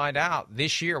going to find out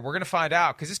this year. We're going to find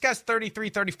out because this guy's 33,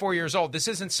 34 years old. This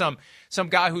isn't some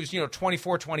guy who's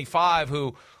 24, 25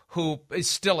 who is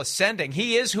still ascending.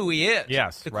 He is who he is.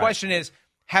 Yes. The question is,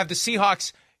 have the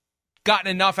Seahawks gotten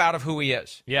enough out of who he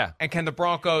is? Yeah. And can the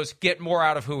Broncos get more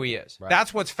out of who he is? Right.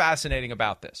 That's what's fascinating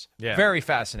about this. Yeah. Very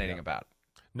fascinating about it.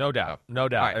 No doubt. No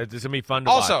doubt. Right. It's going to be fun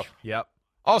to watch. Yep.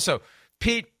 Also,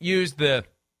 Pete used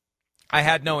I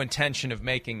had no intention of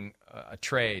making a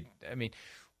trade. I mean,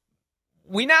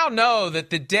 we now know that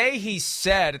the day he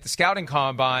said at the scouting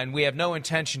combine, we have no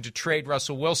intention to trade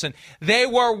Russell Wilson, they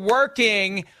were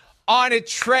working on a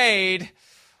trade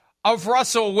of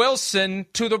Russell Wilson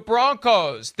to the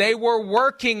Broncos. They were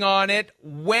working on it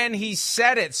when he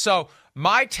said it. So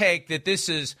my take that this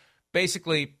is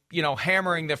basically,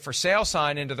 hammering the for sale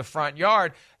sign into the front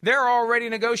yard, they're already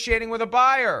negotiating with a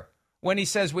buyer when he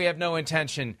says we have no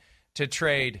intention to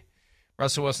trade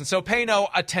Russell Wilson. So pay no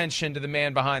attention to the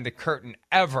man behind the curtain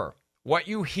ever. What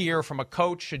you hear from a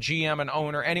coach, a GM, an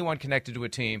owner, anyone connected to a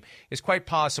team is quite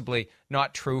possibly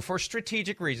not true for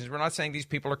strategic reasons. We're not saying these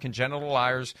people are congenital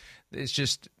liars. It's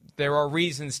just there are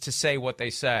reasons to say what they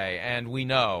say, and we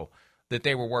know that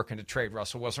they were working to trade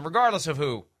Russell Wilson, regardless of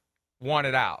who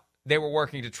wanted out. They were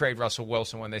working to trade Russell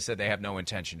Wilson when they said they have no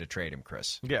intention to trade him,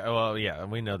 Chris. Yeah, well, yeah,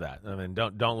 we know that. I mean,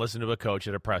 don't listen to a coach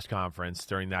at a press conference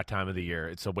during that time of the year.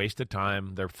 It's a waste of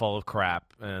time. They're full of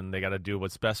crap, and they got to do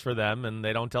what's best for them, and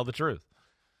they don't tell the truth.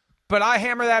 But I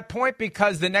hammer that point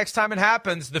because the next time it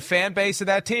happens, the fan base of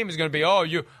that team is going to be,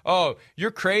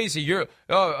 you're crazy.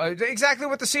 Exactly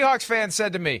what the Seahawks fans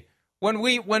said to me when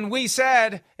we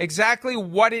said exactly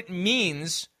what it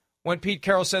means when Pete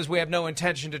Carroll says we have no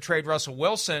intention to trade Russell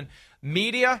Wilson.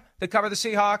 Media that cover the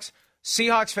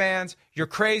Seahawks fans, you're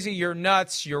crazy, you're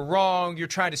nuts, you're wrong, you're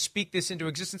trying to speak this into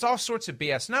existence, all sorts of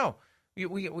BS. No,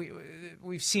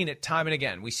 we've seen it time and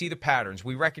again. We see the patterns,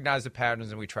 we recognize the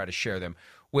patterns, and we try to share them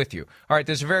with you. All right,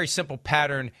 there's a very simple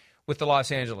pattern with the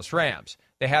Los Angeles Rams.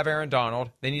 They have Aaron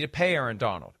Donald. They need to pay Aaron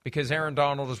Donald because Aaron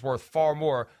Donald is worth far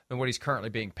more than what he's currently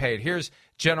being paid. Here's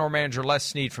General Manager Les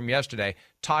Snead from yesterday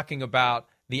talking about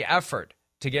the effort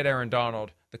to get Aaron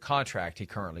Donald the contract he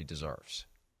currently deserves.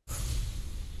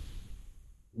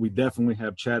 We definitely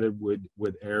have chatted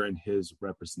with Aaron, his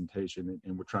representation,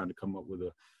 and we're trying to come up with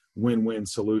a win-win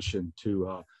solution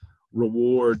to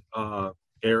reward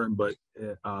Aaron, but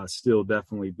still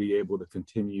definitely be able to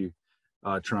continue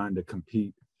trying to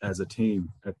compete as a team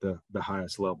at the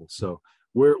highest level. So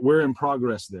we're in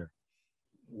progress there.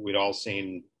 We'd all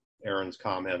seen Aaron's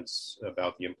comments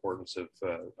about the importance of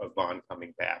Von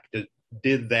coming back.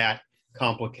 Did that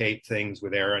complicate things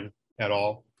with Aaron at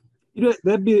all?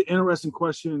 That'd be an interesting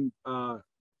question, for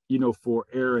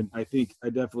Aaron.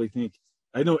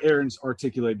 I know Aaron's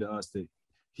articulated to us that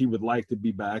he would like to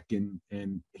be back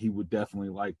and he would definitely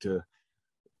like to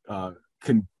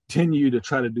continue to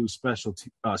try to do special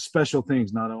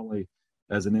things, not only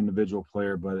as an individual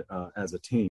player, but as a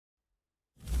team.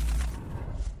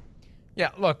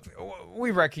 Yeah, look,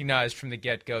 we recognized from the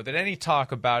get-go that any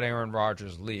talk about Aaron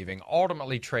Rodgers leaving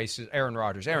ultimately traces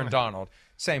Aaron Donald,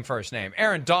 same first name.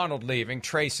 Aaron Donald leaving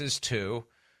traces to,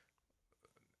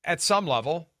 at some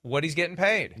level, what he's getting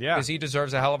paid. Yeah. Because he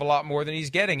deserves a hell of a lot more than he's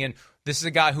getting. And this is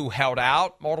a guy who held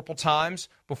out multiple times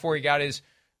before he got his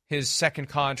second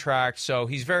contract. So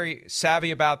he's very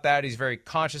savvy about that. He's very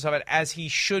conscious of it, as he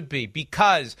should be,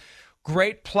 because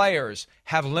great players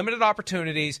have limited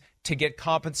opportunities to get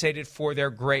compensated for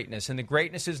their greatness, and the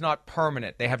greatness is not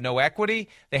permanent. They have no equity.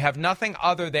 They have nothing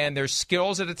other than their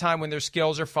skills at a time when their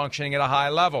skills are functioning at a high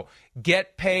level.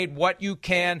 Get paid what you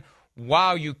can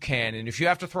while you can, and if you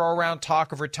have to throw around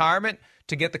talk of retirement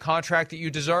to get the contract that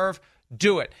you deserve,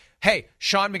 do it. Hey,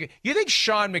 you think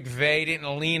Sean McVay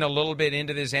didn't lean a little bit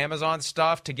into this Amazon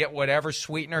stuff to get whatever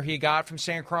sweetener he got from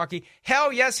Stan Kroenke?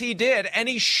 Hell yes, he did, and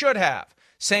he should have.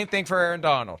 Same thing for Aaron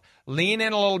Donald. Lean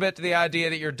in a little bit to the idea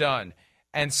that you're done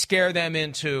and scare them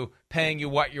into paying you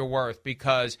what you're worth,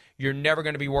 because you're never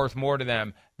going to be worth more to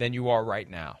them than you are right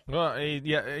now. Well,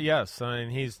 yes. I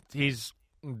mean, he's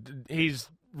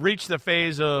reached the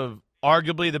phase of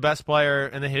arguably the best player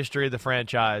in the history of the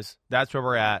franchise. That's where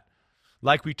we're at.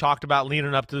 Like we talked about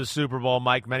leading up to the Super Bowl,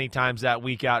 Mike, many times that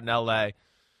week out in L.A.,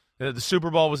 the Super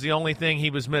Bowl was the only thing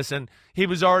he was missing. He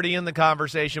was already in the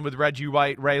conversation with Reggie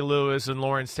White, Ray Lewis, and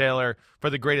Lawrence Taylor for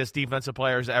the greatest defensive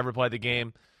players to ever play the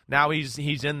game. Now he's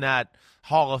in that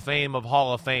Hall of Fame of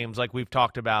Hall of Fames, like we've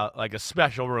talked about, like a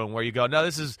special room where you go, no,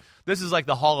 this is like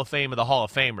the Hall of Fame of the Hall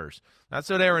of Famers.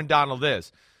 That's what Aaron Donald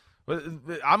is.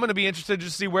 I'm going to be interested to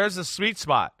see where's the sweet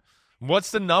spot. What's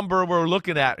the number we're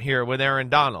looking at here with Aaron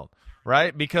Donald,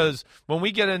 right? Because when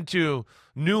we get into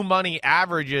new money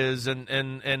averages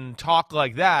and talk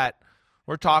like that,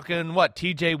 we're talking,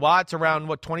 TJ Watt's around,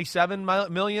 27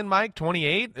 million, Mike?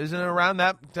 28? Isn't it around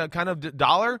that kind of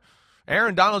dollar?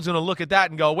 Aaron Donald's going to look at that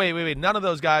and go, wait, none of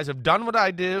those guys have done what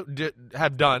I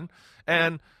have done,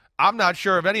 and I'm not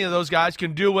sure if any of those guys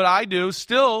can do what I do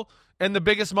still in the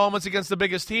biggest moments against the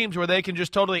biggest teams, where they can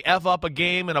just totally F up a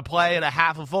game and a play and a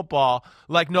half of football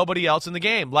like nobody else in the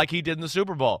game, like he did in the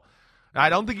Super Bowl. I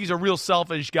don't think he's a real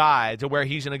selfish guy to where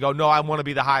he's going to go, no, I want to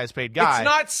be the highest paid guy. It's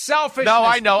not selfishness. No,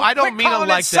 I know. I don't mean it like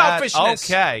that.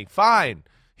 Selfishness. Okay, fine.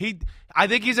 I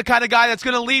think he's the kind of guy that's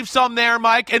going to leave some there,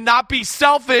 Mike, and not be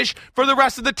selfish for the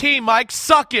rest of the team, Mike.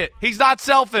 Suck it. He's not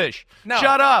selfish. No.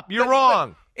 Shut up. You're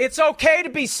wrong. It's okay to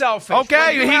be selfish.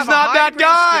 Okay, he's not that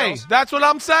guy. That's what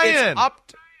I'm saying.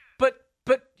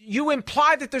 But you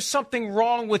imply that there's something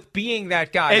wrong with being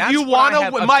that guy. If you want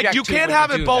to, Mike, you can't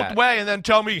have it both ways and then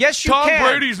tell me, yes, Tom can.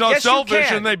 Brady's not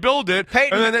selfish and they build it.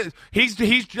 Peyton. And then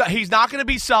he's not going to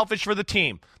be selfish for the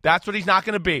team. That's what he's not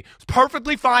going to be. It's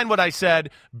perfectly fine what I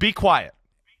said. Be quiet.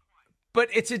 But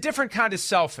it's a different kind of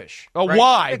selfish. Oh, right?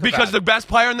 Why? Because the best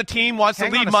player on the team wants to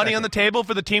leave money on the table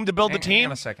for the team to build the team? Hang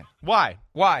on a second. Why?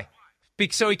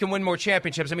 So he can win more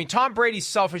championships. I mean, Tom Brady's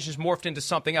selfishness morphed into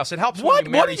something else. It helps what? when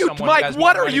you marry someone Mike, who has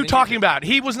what more are you talking about?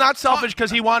 He was not selfish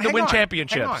because he wanted to win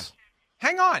championships.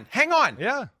 Hang on.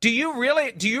 Yeah. Do you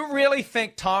really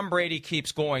think Tom Brady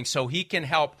keeps going so he can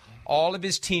help all of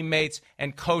his teammates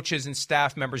and coaches and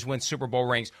staff members win Super Bowl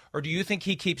rings? Or do you think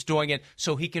he keeps doing it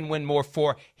so he can win more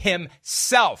for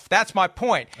himself? That's my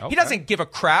point. Okay. He doesn't give a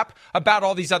crap about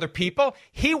all these other people.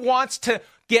 He wants to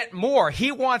get more.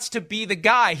 He wants to be the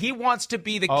guy. He wants to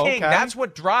be the king. That's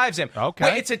what drives him. Okay.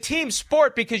 Well, it's a team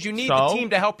sport because you need the team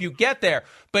to help you get there.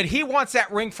 But he wants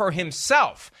that ring for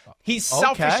himself. He's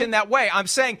selfish in that way. I'm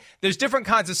saying there's different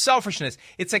kinds of selfishness.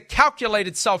 It's a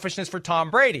calculated selfishness for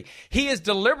Tom Brady. He is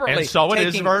deliberately and so it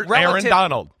is for Aaron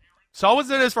Donald. So it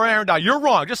is for Aaron Donald. You're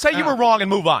wrong. Just say you were wrong and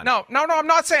move on. No, I'm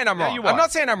not saying I'm wrong. I'm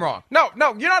not saying I'm wrong. No,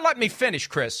 you're not letting me finish,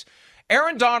 Chris.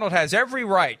 Aaron Donald has every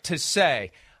right to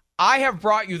say, I have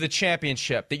brought you the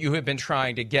championship that you have been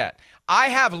trying to get. I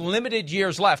have limited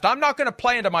years left. I'm not going to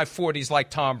play into my 40s like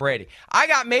Tom Brady. I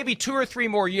got maybe 2 or 3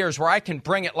 more years where I can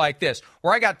bring it like this,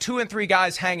 where I got 2 and 3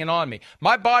 guys hanging on me.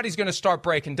 My body's going to start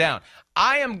breaking down.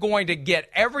 I am going to get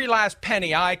every last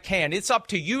penny I can. It's up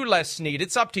to you, Les Snead.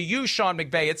 It's up to you, Sean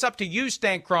McVay. It's up to you,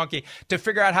 Stan Kroenke, to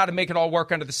figure out how to make it all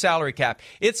work under the salary cap.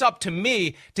 It's up to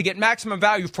me to get maximum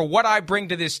value for what I bring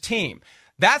to this team.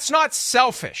 That's not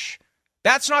selfish.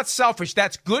 That's not selfish.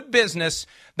 That's good business.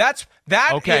 That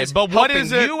okay, is but what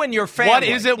is it? You and your family. What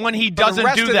is it when he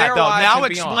doesn't do that, though? Now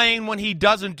explain when he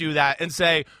doesn't do that and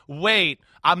say, wait,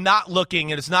 I'm not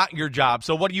looking and it's not your job.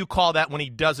 So what do you call that when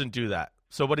he doesn't do that?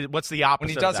 So what's the opposite when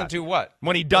he doesn't of that? do what?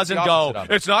 When he doesn't go,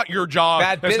 it's not your job.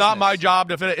 Bad business. It's not my job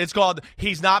to finish. It's called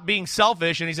he's not being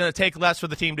selfish and he's going to take less for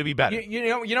the team to be better.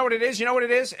 You know what it is? You know what it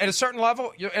is? At a certain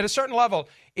level,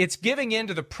 it's giving in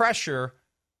to the pressure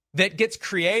that gets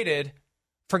created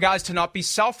for guys to not be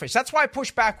selfish. That's why I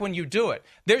push back when you do it.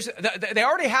 They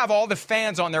already have all the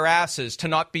fans on their asses to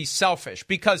not be selfish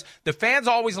because the fans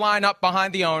always line up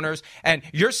behind the owners, and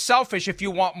you're selfish if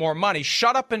you want more money.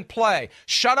 Shut up and play.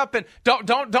 Shut up and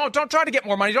don't try to get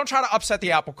more money. Don't try to upset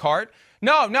the apple cart.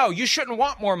 No, you shouldn't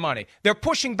want more money. They're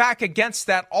pushing back against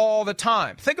that all the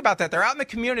time. Think about that. They're out in the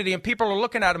community and people are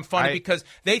looking at them funny because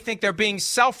they think they're being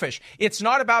selfish. It's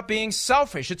not about being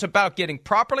selfish. It's about getting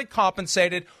properly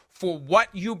compensated for what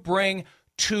you bring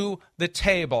to the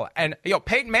table. And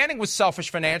Peyton Manning was selfish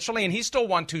financially, and he still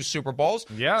won 2 Super Bowls.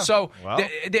 Yeah. So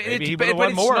maybe he would have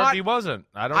won more if he wasn't.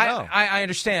 I don't know. I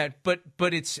understand, but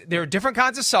there are different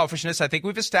kinds of selfishness. I think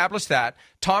we've established that.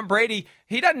 Tom Brady,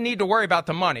 he doesn't need to worry about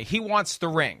the money. He wants the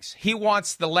rings. He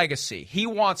wants the legacy. He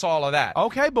wants all of that.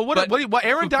 Okay, but what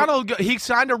Aaron Donald, he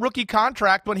signed a rookie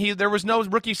contract when there was no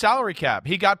rookie salary cap.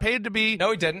 He got paid to be.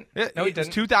 No, he didn't. No, he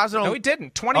didn't. 2000. No, he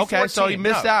didn't. 2014. Okay, so he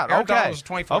missed out. Aaron Okay. Donald was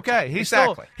 2014. Okay,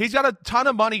 he's got a ton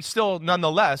of money still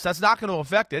nonetheless. That's not going to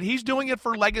affect it. He's doing it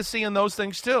for legacy and those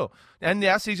things too. And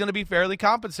yes, he's going to be fairly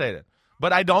compensated.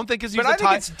 But I don't think he's the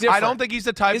type. I don't think he's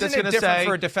the type that's going to say. Isn't it different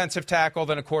for a defensive tackle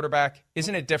than a quarterback?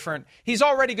 Isn't it different? He's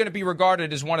already going to be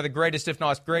regarded as one of the greatest, if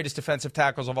not greatest, defensive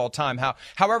tackles of all time.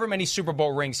 However many Super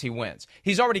Bowl rings he wins,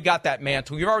 he's already got that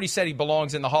mantle. You've already said he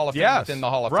belongs in the Hall of Fame within the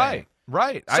Hall of Fame.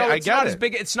 Right. So I it's get not it. as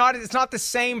big. It's not the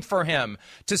same for him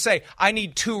to say I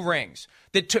need 2 rings.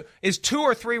 Is 2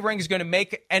 or 3 rings going to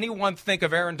make anyone think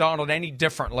of Aaron Donald any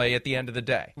differently at the end of the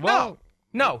day? Well.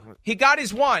 No, he got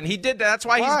his one. He did. That's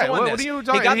why he's doing this. What are you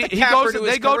talking? He got the capper to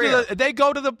his career. They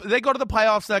go to the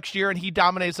playoffs next year, and he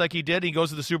dominates like he did. He goes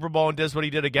to the Super Bowl and does what he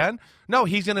did again. No,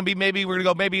 he's going to be.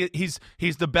 Maybe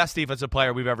he's the best defensive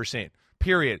player we've ever seen.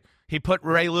 Period. He put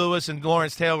Ray Lewis and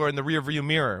Lawrence Taylor in the rearview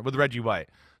mirror with Reggie White.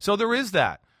 So there is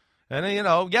that.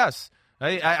 And yes,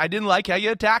 I didn't like how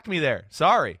you attacked me there.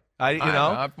 Sorry. I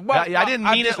didn't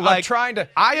mean it like.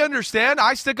 I understand.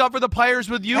 I stick up for the players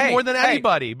with you more than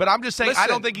anybody. But I'm just saying, I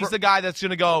don't think he's the guy that's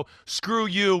going to go, screw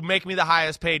you, make me the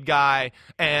highest paid guy,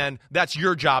 and that's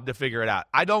your job to figure it out.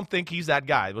 I don't think he's that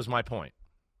guy, was my point.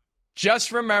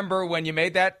 Just remember when you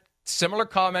made that similar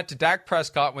comment to Dak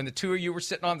Prescott when the two of you were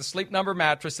sitting on the Sleep Number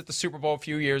mattress at the Super Bowl a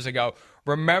few years ago.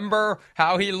 Remember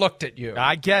how he looked at you.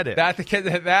 I get it.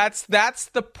 That's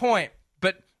the point.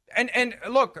 And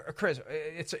look, Chris,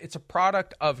 it's a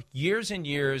product of years and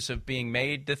years of being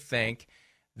made to think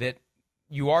that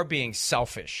you are being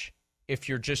selfish if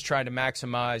you're just trying to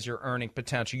maximize your earning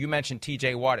potential. You mentioned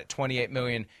T.J. Watt at $28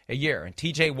 million a year, and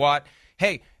T.J. Watt,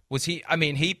 he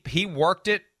worked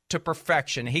it to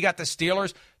perfection. He got the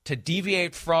Steelers to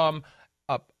deviate from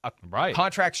a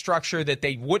contract structure that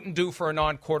they wouldn't do for a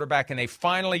non-quarterback, and they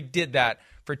finally did that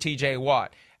for T.J.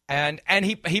 Watt. And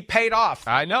he paid off.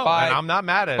 I know, and I'm not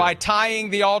mad at it. By tying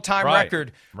the all-time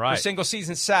record for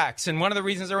single-season sacks. And one of the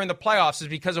reasons they're in the playoffs is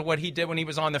because of what he did when he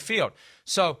was on the field.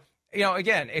 So,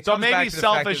 again, it comes back to the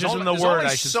fact selfish isn't the word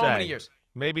I should say. Many years.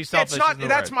 Maybe selfish. It's not.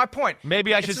 That's my point.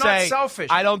 Maybe I should say selfish.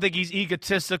 I don't think he's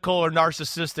egotistical or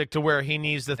narcissistic to where he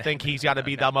needs to think he's got to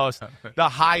be the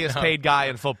highest paid guy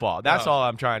in football. That's all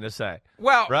I'm trying to say.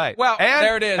 Well, right. Well, and,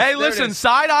 there it is. Hey, listen,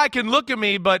 Side-Eye can look at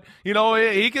me, but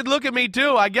he could look at me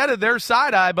too. I get it. There's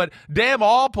Side-Eye, but damn, a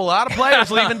lot of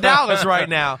players leaving Dallas right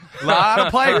now. A lot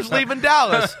of players leaving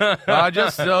Dallas.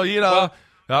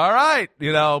 All right,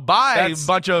 buy a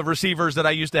bunch of receivers that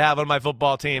I used to have on my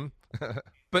football team.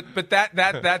 But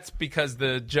that's because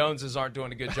the Joneses aren't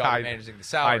doing a good job of managing the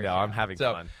salary. I know. I'm having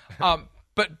fun.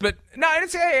 But no,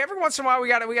 it's every once in a while we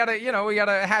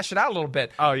gotta hash it out a little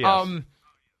bit. Oh yes.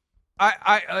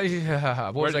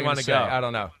 What was I going to say? I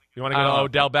don't know. You want to go to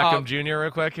Odell Beckham Jr.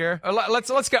 real quick here? Let's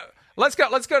go. Let's go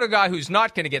to a guy who's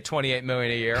not going to get $28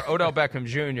 million a year, Odell Beckham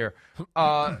Jr.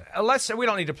 We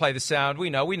don't need to play the sound. We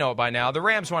know it by now. The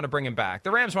Rams want to bring him back.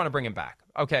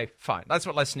 Okay, fine. That's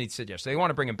what Les Snead said yesterday. They want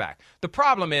to bring him back. The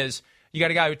problem is you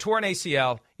got a guy who tore an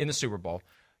ACL in the Super Bowl.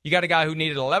 You got a guy who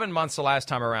needed 11 months the last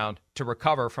time around to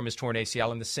recover from his torn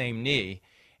ACL in the same knee.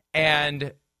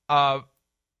 And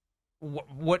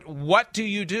what do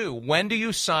you do? When do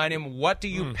you sign him? What do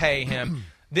you pay him?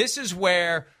 This is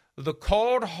where the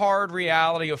cold, hard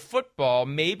reality of football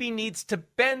maybe needs to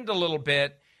bend a little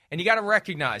bit, and you got to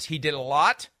recognize he did a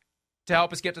lot to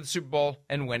help us get to the Super Bowl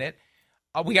and win it.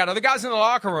 We got other guys in the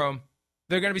locker room.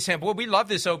 They're going to be saying, "Boy, we love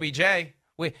this OBJ,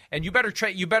 and you better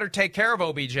take care of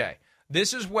OBJ."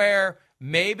 This is where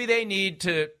maybe they need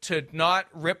to not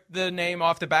rip the name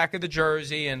off the back of the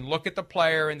jersey and look at the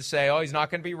player and say, "Oh, he's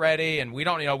not going to be ready, and we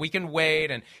don't, we can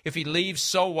wait, and if he leaves,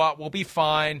 so what? We'll be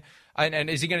fine." And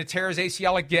is he going to tear his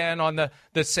ACL again on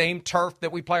the same turf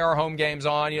that we play our home games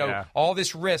on? All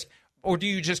this risk. Or do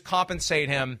you just compensate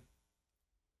him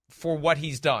for what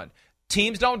he's done?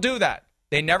 Teams don't do that.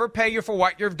 They never pay you for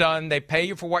what you've done. They pay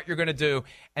you for what you're going to do,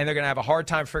 and they're going to have a hard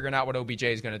time figuring out what OBJ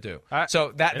is going to do.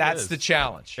 So that's the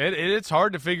challenge. It's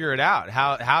hard to figure it out.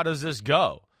 How does this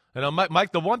go?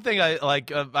 Mike, the one thing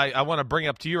I want to bring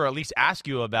up to you, or at least ask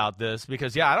you about this,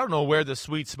 because, I don't know where the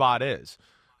sweet spot is.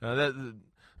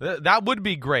 That would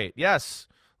be great. Yes,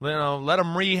 let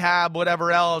them rehab,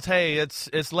 whatever else. Hey,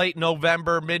 it's late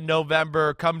November,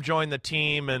 mid-November. Come join the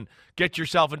team and get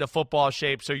yourself into football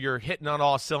shape so you're hitting on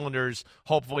all cylinders,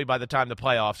 hopefully by the time the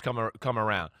playoffs come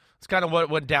around. It's kind of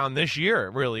what went down this year,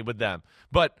 really, with them.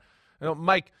 But,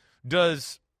 Mike,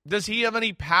 does he have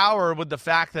any power with the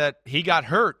fact that he got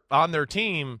hurt on their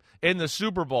team in the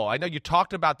Super Bowl? I know you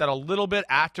talked about that a little bit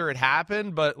after it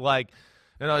happened, but,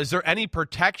 is there any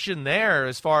protection there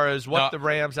as far as what the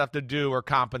Rams have to do or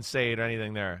compensate or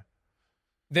anything there?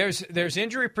 There's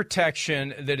injury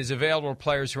protection that is available to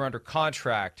players who are under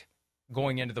contract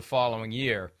going into the following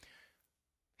year.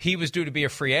 He was due to be a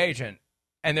free agent,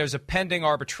 and there's a pending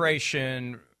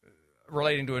arbitration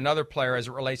relating to another player as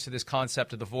it relates to this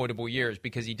concept of the voidable years,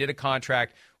 because he did a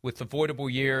contract with the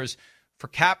voidable years for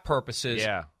cap purposes.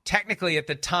 Yeah. Technically, at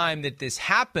the time that this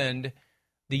happened,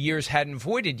 the years hadn't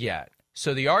voided yet.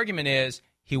 So the argument is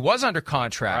he was under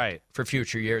contract for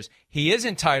future years. He is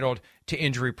entitled to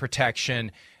injury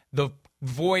protection. The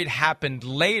void happened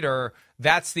later.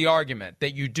 That's the argument,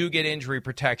 that you do get injury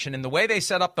protection. And the way they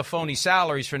set up the phony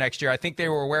salaries for next year, I think they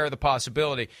were aware of the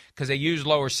possibility because they use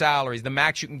lower salaries. The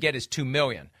max you can get is $2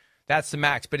 million. That's the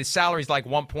max. But his salary is like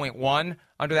 1.1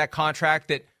 under that contract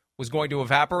that was going to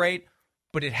evaporate,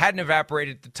 but it hadn't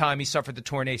evaporated at the time he suffered the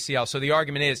torn ACL. So the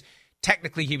argument is,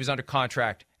 technically, he was under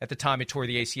contract at the time he tore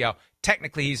the ACL.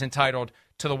 Technically, he's entitled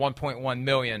to the $1.1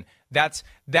 million. That's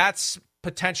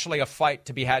potentially a fight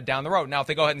to be had down the road. Now, if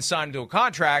they go ahead and sign him to a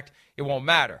contract, it won't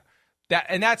matter.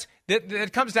 That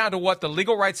comes down to what the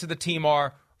legal rights of the team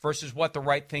are versus what the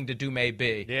right thing to do may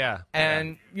be. Yeah.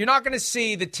 And you're not going to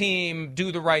see the team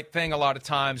do the right thing a lot of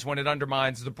times when it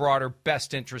undermines the broader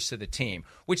best interests of the team,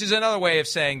 which is another way of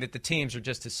saying that the teams are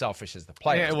just as selfish as the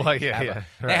players.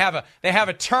 They have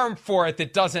a term for it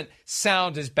that doesn't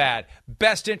sound as bad.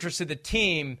 Best interest of the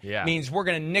team means we're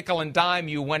going to nickel and dime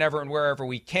you whenever and wherever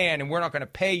we can, and we're not going to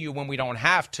pay you when we don't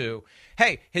have to.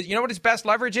 Hey, you know what his best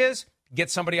leverage is? Get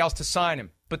somebody else to sign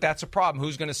him. But that's a problem.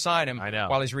 Who's going to sign him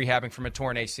while he's rehabbing from a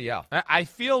torn ACL? I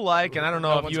feel like, and I don't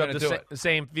know if you have the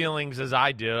same feelings as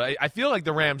I do, I feel like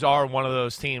the Rams are one of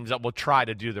those teams that will try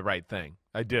to do the right thing.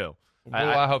 I do.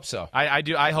 Well, I hope so. I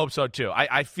do. I hope so, too.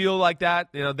 I feel like that.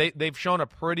 They've shown a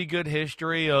pretty good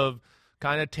history of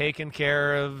kind of taking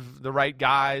care of the right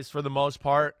guys for the most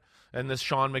part in this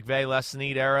Sean McVay, Les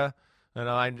Snead era.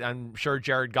 I'm sure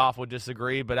Jared Goff would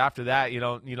disagree, but after that, you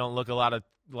don't look a lot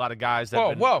of guys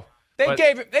that. Whoa. They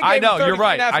gave him. I know, you're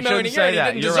right. I shouldn't say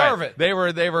that. He didn't you're deserve right.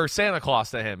 it. They were Santa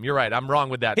Claus to him. You're right. I'm wrong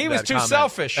with that. He was too comment.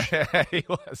 selfish. He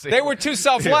was. They were too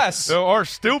selfless. Or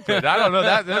stupid. I don't know.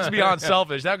 That's beyond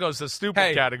selfish. That goes to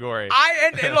stupid category.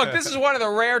 And look, this is one of the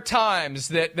rare times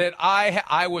that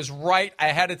I was right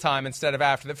ahead of time instead of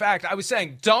after the fact. I was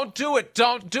saying, don't do it.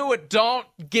 Don't do it. Don't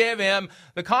give him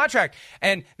the contract.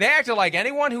 And they acted like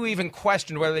anyone who even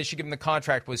questioned whether they should give him the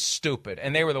contract was stupid.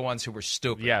 And they were the ones who were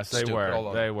stupid. Yes, they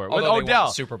were. They were. With Odell,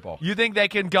 the Super Bowl. You think they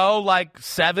can go like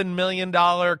 $7 million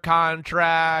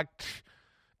contract,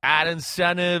 add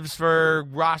incentives for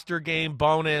roster game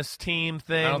bonus, team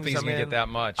things? I don't think he's going to get that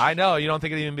much. I know. You don't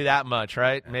think it'll even be that much,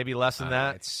 right? Maybe less than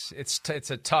that? It's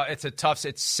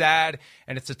sad,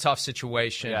 and it's a tough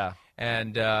situation. Yeah.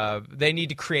 And they need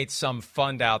to create some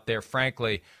fund out there,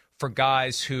 frankly, for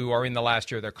guys who are in the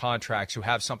last year of their contracts who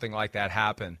have something like that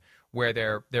happen where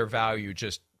their value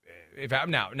just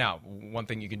now, one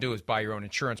thing you can do is buy your own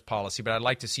insurance policy, but I'd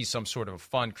like to see some sort of a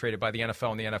fund created by the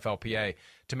NFL and the NFLPA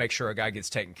to make sure a guy gets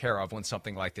taken care of when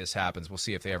something like this happens. We'll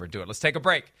see if they ever do it. Let's take a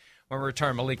break. When we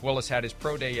return, Malik Willis had his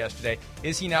pro day yesterday.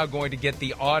 Is he now going to get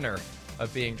the honor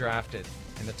of being drafted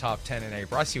in the top 10 in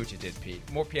April? I see what you did, Pete.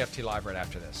 More PFT Live right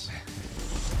after this.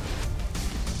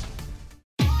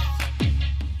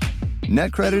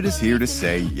 NetCredit is here to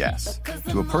say yes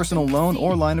to a personal loan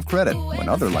or line of credit when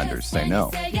other lenders say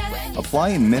no. Apply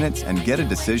in minutes and get a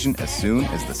decision as soon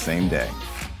as the same day.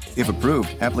 If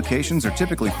approved, applications are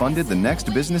typically funded the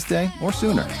next business day or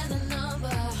sooner.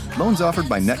 Loans offered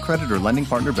by NetCredit or lending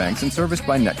partner banks and serviced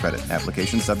by NetCredit.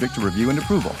 Application subject to review and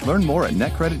approval. Learn more at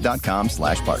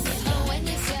netcredit.com/partner.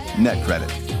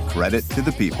 NetCredit. Credit to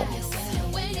the people.